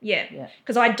 Yes. Yeah.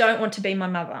 Because I don't want to be my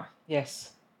mother.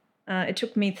 Yes. It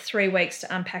took me 3 weeks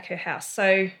to unpack her house.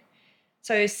 So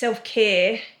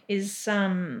self-care is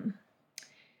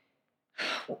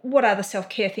what other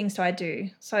self-care things do I do?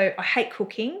 So I hate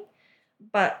cooking,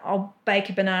 but I'll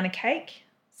bake a banana cake.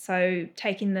 So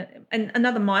taking and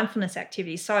another mindfulness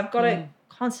activity. So I've got to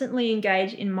constantly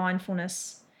engage in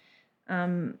mindfulness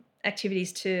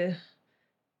activities to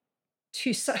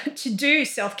do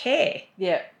self-care.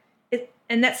 Yeah.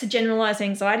 And that's a generalized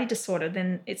anxiety disorder.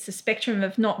 Then it's the spectrum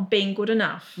of not being good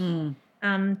enough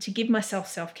to give myself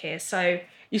self-care. So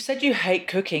you said you hate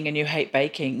cooking and you hate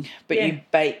baking, but you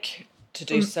bake to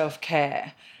do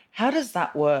self-care. How does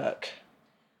that work?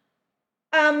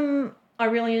 I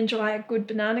really enjoy a good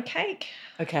banana cake.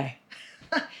 Okay.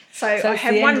 So I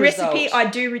have one recipe I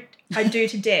do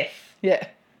to death. Yeah.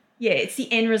 Yeah, it's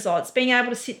the end result. It's being able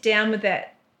to sit down with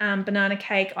that banana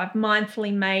cake. I've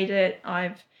mindfully made it.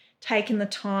 I've taken the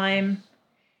time.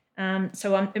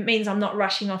 It means I'm not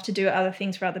rushing off to do other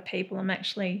things for other people. I'm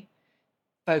actually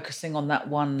focusing on that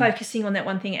one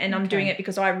thing, and I'm doing it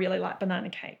because I really like banana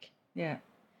cake. Yeah.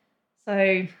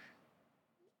 So,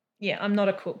 yeah, I'm not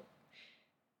a cook.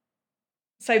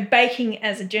 So baking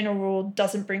as a general rule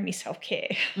doesn't bring me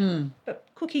self-care. But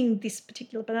cooking this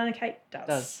particular banana cake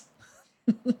does.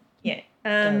 Yeah.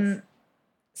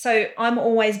 So I'm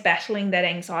always battling that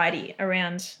anxiety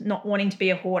around not wanting to be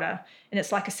a hoarder, and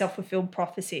it's like a self-fulfilled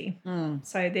prophecy.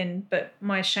 But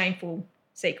my shameful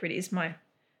secret is my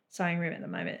sewing room at the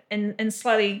moment. And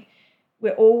slowly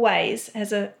we're always,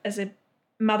 as a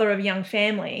mother of a young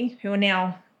family who are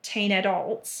now teen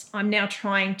adults, I'm now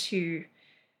trying to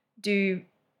do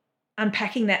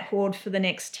unpacking that hoard for the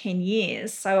next 10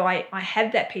 years. So I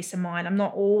have that peace of mind. I'm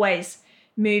not always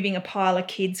moving a pile of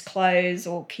kids' clothes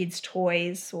or kids'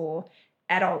 toys or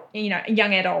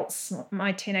young adults.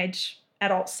 My teenage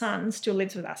adult son still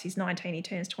lives with us. He's 19, he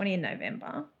turns 20 in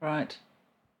November. Right.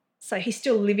 So he's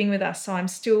still living with us. So I'm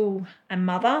still a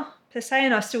mother per se,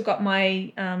 and I've still got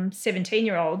my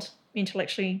 17-year-old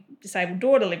intellectually disabled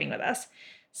daughter living with us.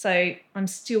 So I'm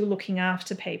still looking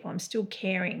after people. I'm still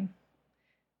caring.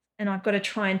 And I've got to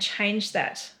try and change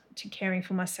that to caring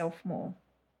for myself more.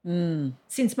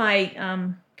 Since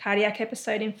my cardiac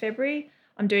episode in February,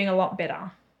 I'm doing a lot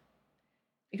better.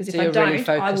 Because if I don't, really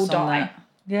I will focused on die. that.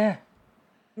 Yeah.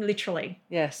 Literally.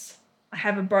 Yes. I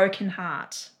have a broken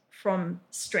heart from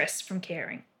stress from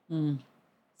caring.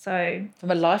 So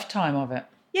From a lifetime of it.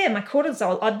 yeah, my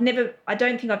cortisol, I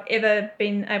don't think I've ever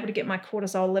been able to get my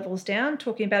cortisol levels down,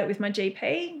 talking about it with my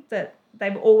GP, that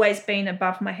they've always been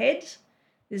above my head.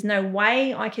 There's no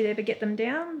way I could ever get them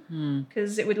down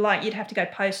because it would you'd have to go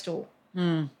postal.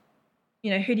 You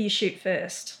know, who do you shoot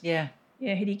first? Yeah.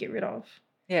 Yeah, who do you get rid of?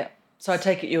 Yeah. So I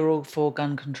take it you're all for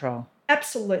gun control.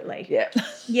 Absolutely. Yeah.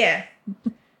 Yeah.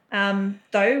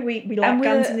 Though we like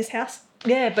guns in this house.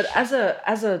 Yeah, but as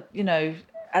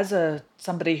a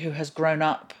somebody who has grown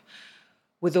up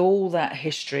with all that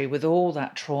history, with all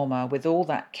that trauma, with all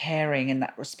that caring and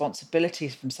that responsibility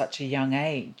from such a young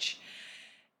age,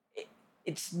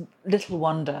 it's little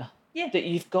wonder that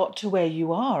you've got to where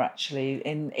you are actually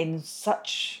in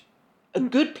such a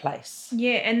good place.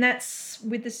 Yeah, and that's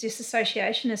with this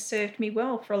disassociation has served me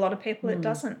well. For a lot of people it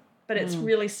doesn't, but it's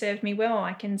really served me well.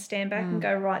 I can stand back and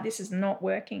go, right, this is not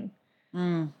working.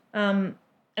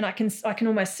 And I can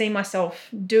almost see myself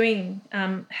doing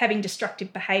having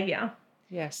destructive behaviour.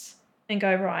 Yes. And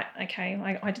go, right,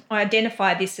 okay, I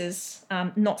identify this as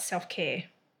not self-care.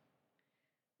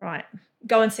 Right.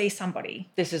 Go and see somebody.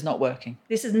 This is not working.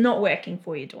 This is not working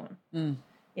for you, Dawn.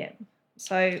 Yeah.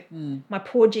 So my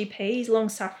poor GP is long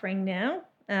suffering now.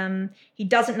 He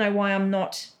doesn't know why I'm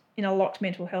not in a locked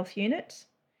mental health unit.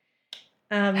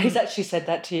 He's actually said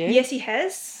that to you? Yes, he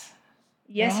has.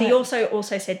 Yes, Right. he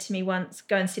also said to me once,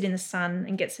 go and sit in the sun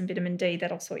and get some vitamin D.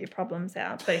 That'll sort your problems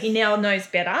out. But he now knows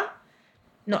better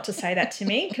not to say that to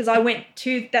me because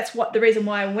that's the reason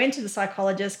why I went to the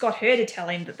psychologist, got her to tell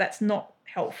him that that's not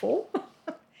helpful.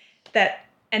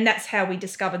 And that's how we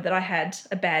discovered that I had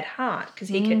a bad heart because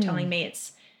he kept telling me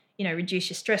it's, reduce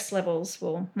your stress levels.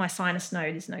 Well, my sinus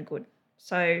node is no good.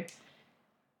 So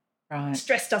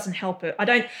stress doesn't help it.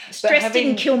 Stress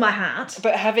didn't kill my heart.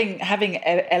 But having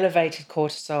elevated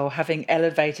cortisol, having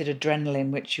elevated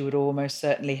adrenaline, which you would almost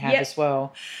certainly have as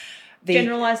well.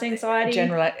 Generalised anxiety.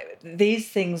 These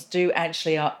things do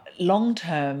actually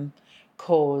long-term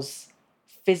cause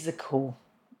physical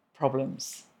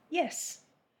problems. Yes.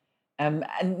 And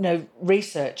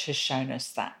research has shown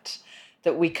us that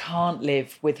we can't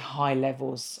live with high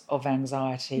levels of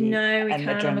anxiety and can't.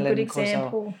 Adrenaline I'm a good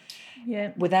example.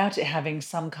 Yeah. Without it having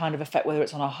some kind of effect, whether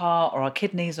it's on our heart or our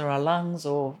kidneys or our lungs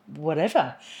or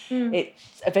whatever, it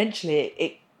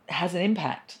eventually has an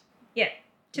impact. Yeah,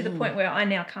 to the point where I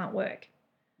now can't work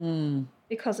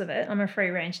because of it. I'm a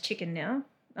free-range chicken now.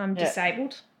 I'm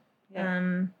disabled.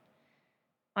 Yeah.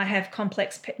 I have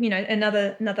complex,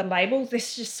 another label.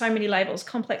 There's just so many labels.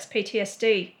 Complex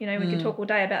PTSD. We could talk all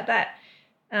day about that.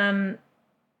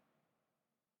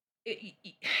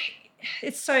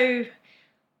 It's so.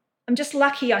 I'm just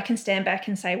lucky I can stand back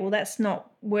and say, well, that's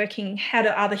not working. How do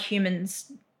other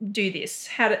humans do this?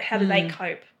 How do they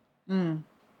cope?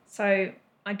 So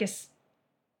I guess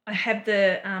I have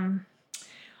the.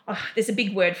 There's a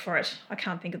big word for it. I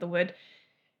can't think of the word.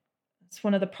 It's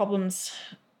one of the problems.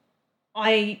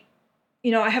 I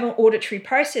have an auditory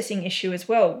processing issue as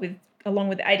well along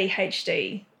with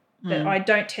ADHD that I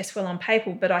don't test well on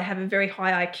paper, but I have a very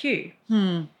high IQ.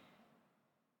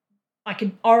 I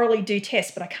can orally do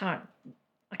tests, but I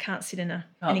can't sit in an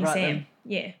exam.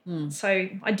 Yeah. So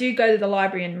I do go to the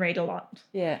library and read a lot.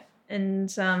 Yeah.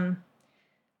 And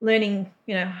learning,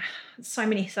 so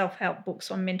many self-help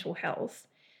books on mental health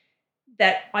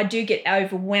that I do get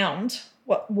overwhelmed.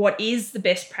 What is the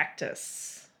best practice?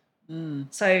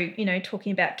 So,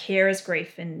 talking about carers'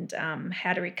 grief and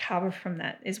how to recover from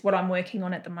that is what I'm working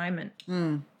on at the moment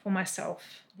for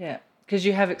myself. Yeah, because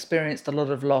you have experienced a lot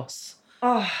of loss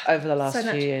over the last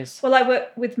few years. Well, I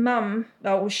work with Mum,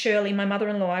 with Shirley, my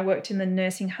mother-in-law. I worked in the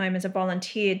nursing home as a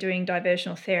volunteer doing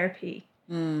diversional therapy.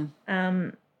 And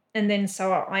then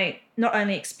so I not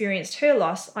only experienced her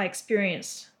loss, I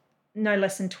experienced no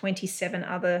less than 27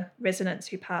 other residents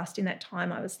who passed in that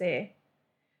time I was there.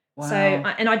 Wow. So,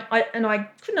 I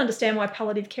couldn't understand why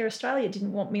Palliative Care Australia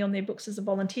didn't want me on their books as a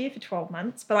volunteer for 12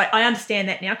 months. But I understand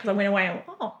that now because I went away and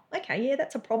went, okay, yeah,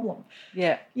 that's a problem.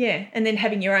 Yeah. Yeah. And then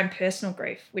having your own personal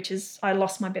grief, which is I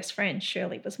lost my best friend.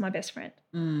 Shirley was my best friend.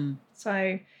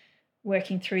 So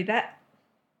working through that,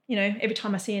 every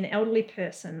time I see an elderly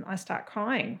person, I start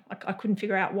crying. I couldn't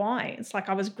figure out why. It's like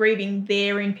I was grieving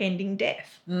their impending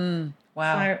death. Wow.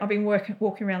 So I've been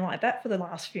walking around like that for the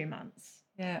last few months.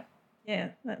 Yeah. Yeah,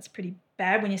 that's pretty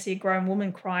bad when you see a grown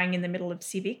woman crying in the middle of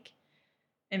Civic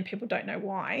and people don't know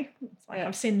why. It's like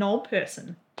I've seen an old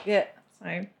person. Yeah.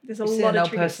 So there's a lot of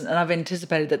triggers. Person, and I've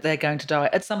anticipated that they're going to die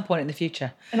at some point in the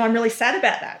future. And I'm really sad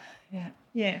about that. Yeah.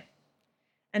 Yeah.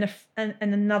 And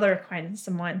another acquaintance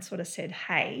of mine sort of said,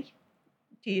 hey,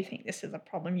 do you think this is a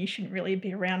problem? You shouldn't really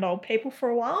be around old people for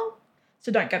a while.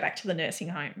 So don't go back to the nursing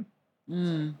home.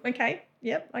 Okay.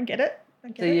 Yep, I get it.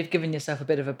 So you've given yourself a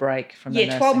bit of a break from the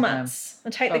nursing 12 home. months.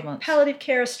 I take the Palliative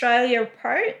Care Australia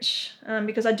approach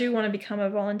because I do want to become a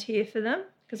volunteer for them.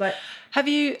 Have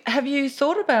you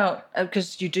thought about,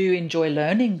 because you do enjoy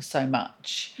learning so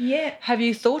much? Yeah. Have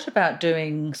you thought about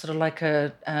doing sort of like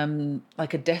a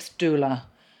death doula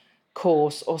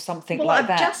course or something like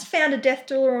that? Well, I've just found a death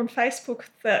doula on Facebook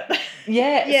that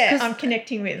I'm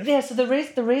connecting with. Yeah, so the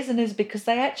reason is because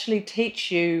they actually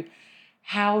teach you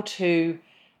how to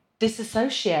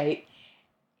disassociate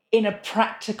in a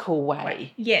practical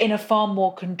way, in a far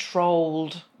more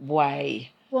controlled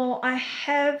way. Well, I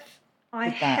have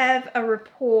a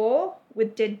rapport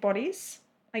with dead bodies.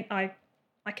 I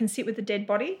can sit with a dead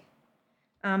body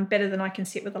better than I can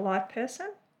sit with a live person.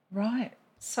 Right.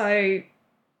 So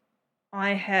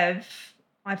I've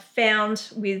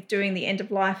found with doing the end of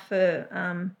life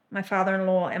for my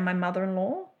father-in-law and my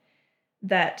mother-in-law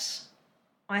that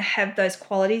I have those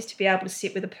qualities to be able to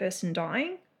sit with a person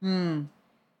dying.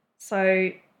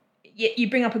 So you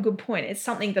bring up a good point. It's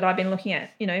something that I've been looking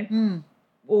at,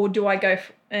 or do I go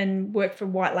and work for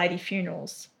white lady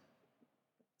funerals?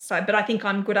 So, but I think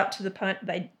I'm good up to the point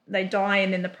they die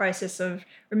and then the process of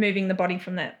removing the body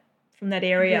from that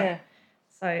area. Yeah.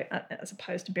 So as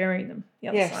opposed to burying them the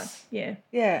other side. Yeah.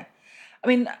 Yeah. I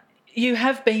mean, you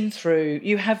have been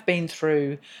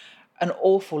through an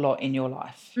awful lot in your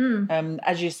life.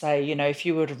 As you say, if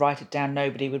you were to write it down,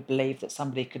 nobody would believe that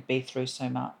somebody could be through so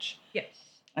much. Yeah.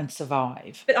 And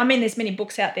survive. But I mean, there's many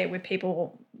books out there where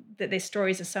people that their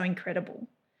stories are so incredible.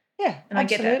 Yeah, and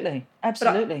absolutely. I get that.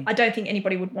 Absolutely. But I don't think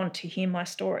anybody would want to hear my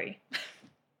story.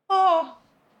 Oh.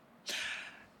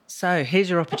 So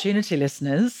here's your opportunity,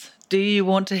 listeners. Do you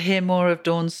want to hear more of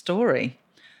Dawn's story?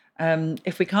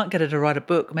 If we can't get her to write a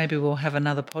book, maybe we'll have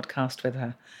another podcast with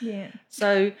her. Yeah.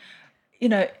 So,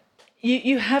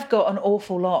 you have got an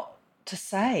awful lot to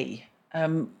say.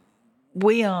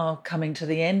 We are coming to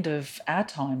the end of our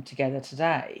time together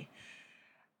today.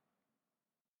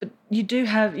 But you do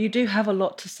have a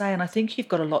lot to say, and I think you've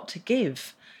got a lot to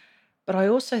give. But I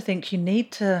also think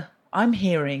I'm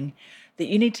hearing that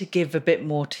you need to give a bit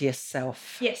more to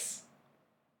yourself. Yes.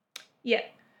 Yeah.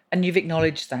 And you've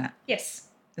acknowledged that. Yes.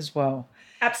 As well.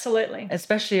 Absolutely.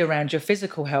 Especially around your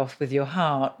physical health with your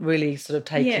heart, really sort of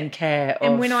taking care of.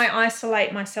 And when I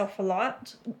isolate myself a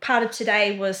lot, part of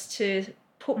today was to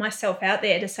put myself out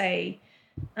there to say,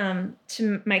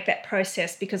 to make that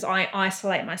process, because I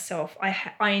isolate myself.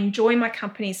 I enjoy my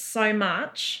company so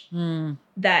much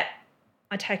that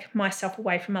I take myself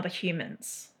away from other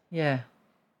humans. Yeah.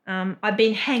 I've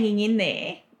been hanging in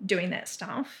there doing that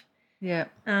stuff. Yeah.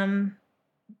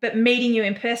 But meeting you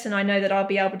in person, I know that I'll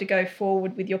be able to go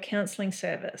forward with your counselling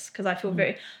service, because I feel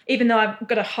even though I've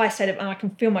got a high state of, and I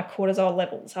can feel my cortisol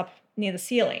levels up near the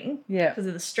ceiling because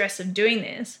of the stress of doing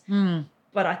this.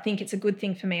 But I think it's a good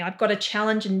thing for me. I've got to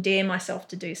challenge and dare myself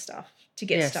to do stuff, to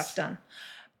get stuff done.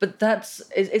 But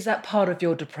is that part of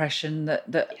your depression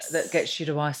that gets you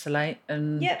to isolate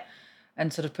and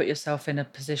sort of put yourself in a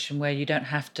position where you don't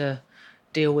have to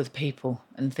deal with people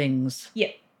and things?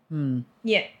 Yeah.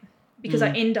 Yeah. Because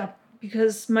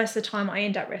because most of the time I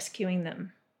end up rescuing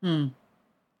them.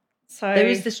 So there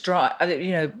is this drive,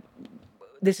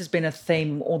 this has been a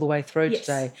theme all the way through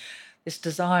today. This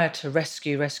desire to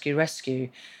rescue.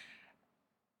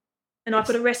 And I've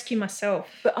got to rescue myself.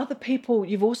 But other people,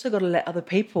 you've also got to let other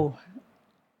people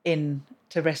in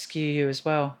to rescue you as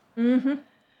well.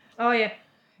 Oh, yeah.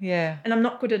 Yeah. And I'm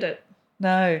not good at it.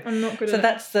 No. I'm not good at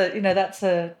it.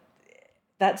 So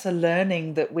that's a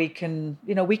learning that we can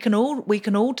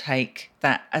all take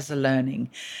that as a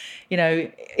learning.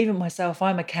 Even myself,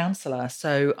 I'm a counsellor,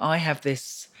 so I have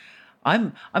this.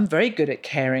 I'm very good at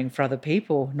caring for other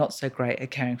people, not so great at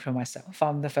caring for myself.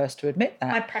 I'm the first to admit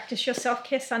that. I practice your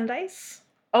self-care Sundays.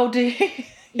 Oh, do you?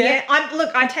 Yeah.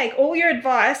 I take all your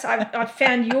advice. I've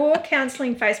found your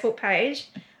counselling Facebook page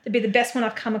to be the best one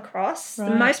I've come across,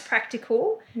 the most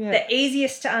practical, the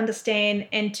easiest to understand,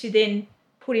 and to then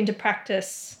put into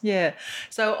practice. Yeah.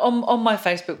 So on my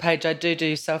Facebook page, I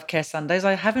do self-care Sundays.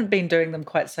 I haven't been doing them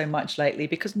quite so much lately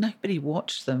because nobody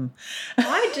watched them.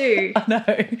 I do. I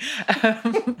know.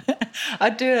 I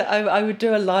would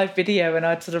do a live video and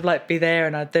I'd sort of like be there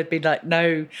and there'd be like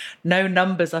no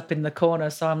numbers up in the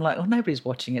corner. So I'm like, oh, nobody's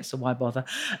watching it, so why bother?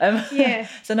 Yeah.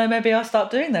 So no, maybe I'll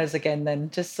start doing those again then.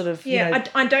 Just sort of, Yeah, you know.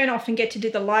 I don't often get to do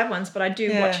the live ones, but I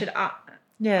do watch it up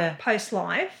post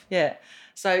live. Yeah.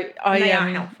 So They are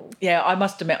helpful. Yeah, I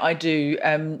must admit I do.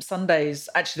 Sundays,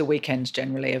 actually the weekends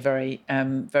generally are very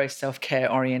very self-care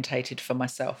orientated for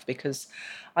myself because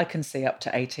I can see up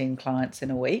to 18 clients in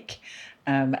a week.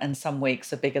 And some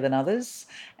weeks are bigger than others.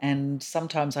 And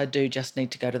sometimes I do just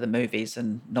need to go to the movies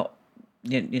and not,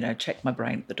 check my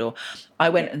brain at the door. I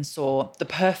went and saw the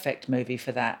perfect movie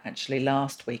for that actually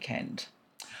last weekend.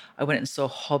 I went and saw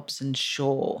Hobbs and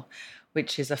Shaw,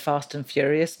 which is a Fast and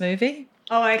Furious movie.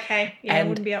 Oh, okay. Yeah, And it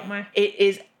wouldn't be up my... It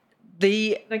is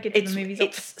Don't get to the movies.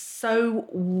 it's so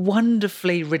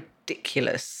wonderfully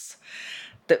ridiculous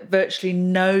that virtually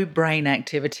no brain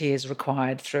activity is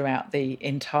required throughout the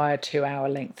entire 2-hour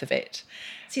length of it.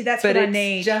 See, that's But what I it's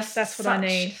need. just That's what I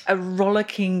need. a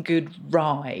rollicking good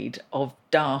ride of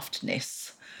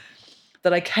daftness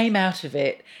that I came out of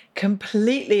it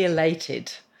completely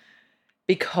elated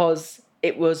because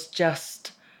it was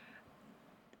just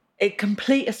a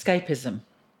complete escapism.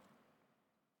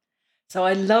 So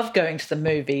I love going to the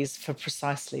movies for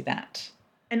precisely that.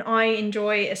 And I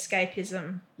enjoy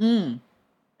escapism. And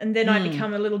then I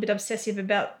become a little bit obsessive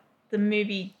about the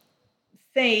movie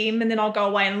theme, and then I'll go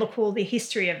away and look all the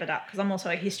history of it up because I'm also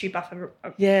a history buffer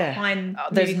behind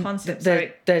movie concepts.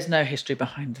 There's no history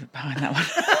behind that one.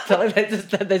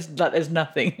 there's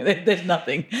nothing. There's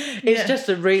nothing. It's just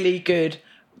a really good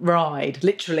ride,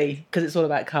 literally, because it's all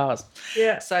about cars.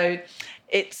 Yeah. So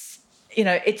it's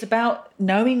about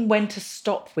knowing when to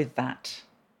stop with that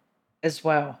as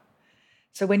well.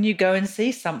 So when you go and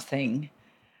see something,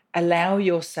 allow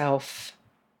yourself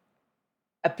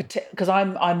because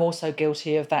I'm also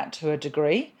guilty of that to a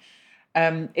degree.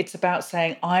 It's about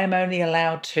saying I am only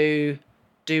allowed to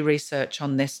do research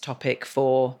on this topic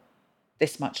for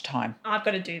this much time. I've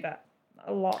got to do that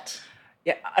a lot.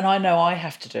 Yeah, and I know I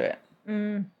have to do it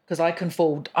because and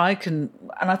I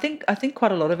think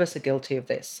quite a lot of us are guilty of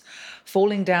this,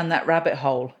 falling down that rabbit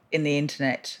hole in the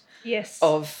internet. Yes.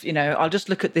 Of, I'll just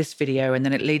look at this video and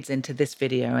then it leads into this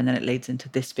video and then it leads into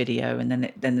this video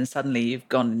and then suddenly you've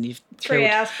gone and you've 3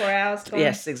 hours, 4 hours. Gone.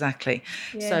 Yes, exactly.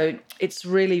 Yeah. So it's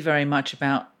really very much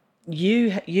about you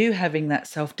having that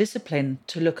self-discipline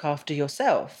to look after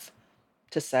yourself,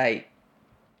 to say,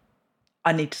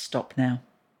 I need to stop now.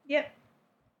 Yep.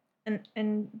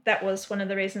 And that was one of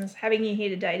the reasons having you here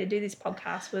today to do this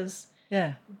podcast was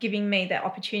giving me that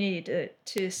opportunity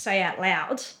to say out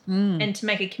loud and to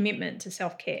make a commitment to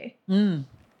self-care.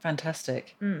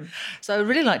 Fantastic. So I'd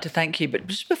really like to thank you, but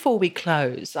just before we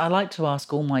close, I like to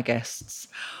ask all my guests,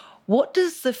 what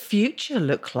does the future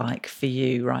look like for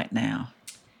you right now?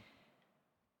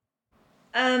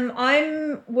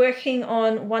 I'm working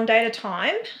on one day at a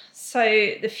time.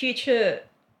 So the future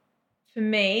for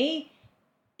me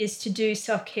is to do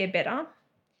self-care better,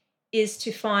 is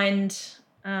to find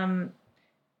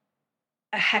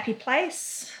a happy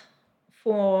place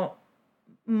for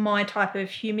my type of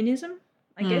humanism,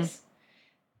 I guess,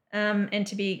 and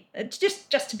to be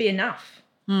just to be enough.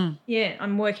 Yeah,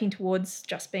 I'm working towards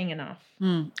just being enough.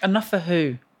 Enough for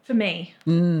who? For me.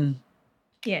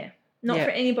 Yeah, not for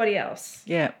anybody else.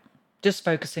 Yeah, just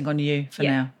focusing on you for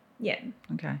now. Yeah.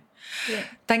 Okay. Yeah.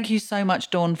 Thank you so much,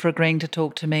 Dawn, for agreeing to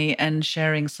talk to me and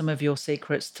sharing some of your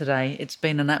secrets today. It's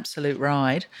been an absolute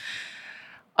ride.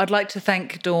 I'd like to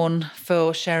thank Dawn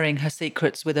for sharing her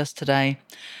secrets with us today.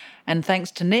 And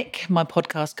thanks to Nick, my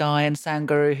podcast guy, and Sound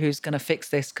Guru, who's going to fix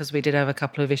this because we did have a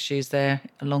couple of issues there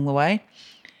along the way.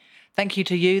 Thank you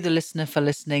to you, the listener, for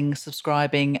listening,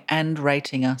 subscribing and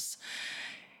rating us.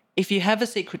 If you have a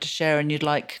secret to share and you'd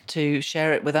like to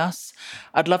share it with us,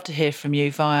 I'd love to hear from you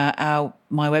via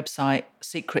my website,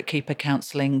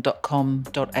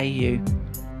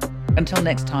 secretkeepercounselling.com.au. Until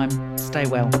next time, stay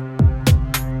well.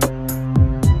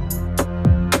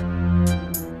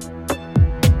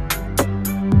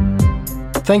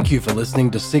 Thank you for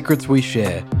listening to Secrets We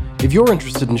Share. If you're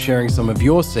interested in sharing some of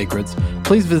your secrets,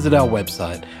 please visit our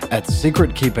website at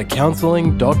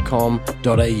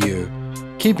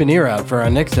secretkeepercounselling.com.au. Keep an ear out for our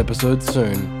next episode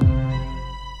soon.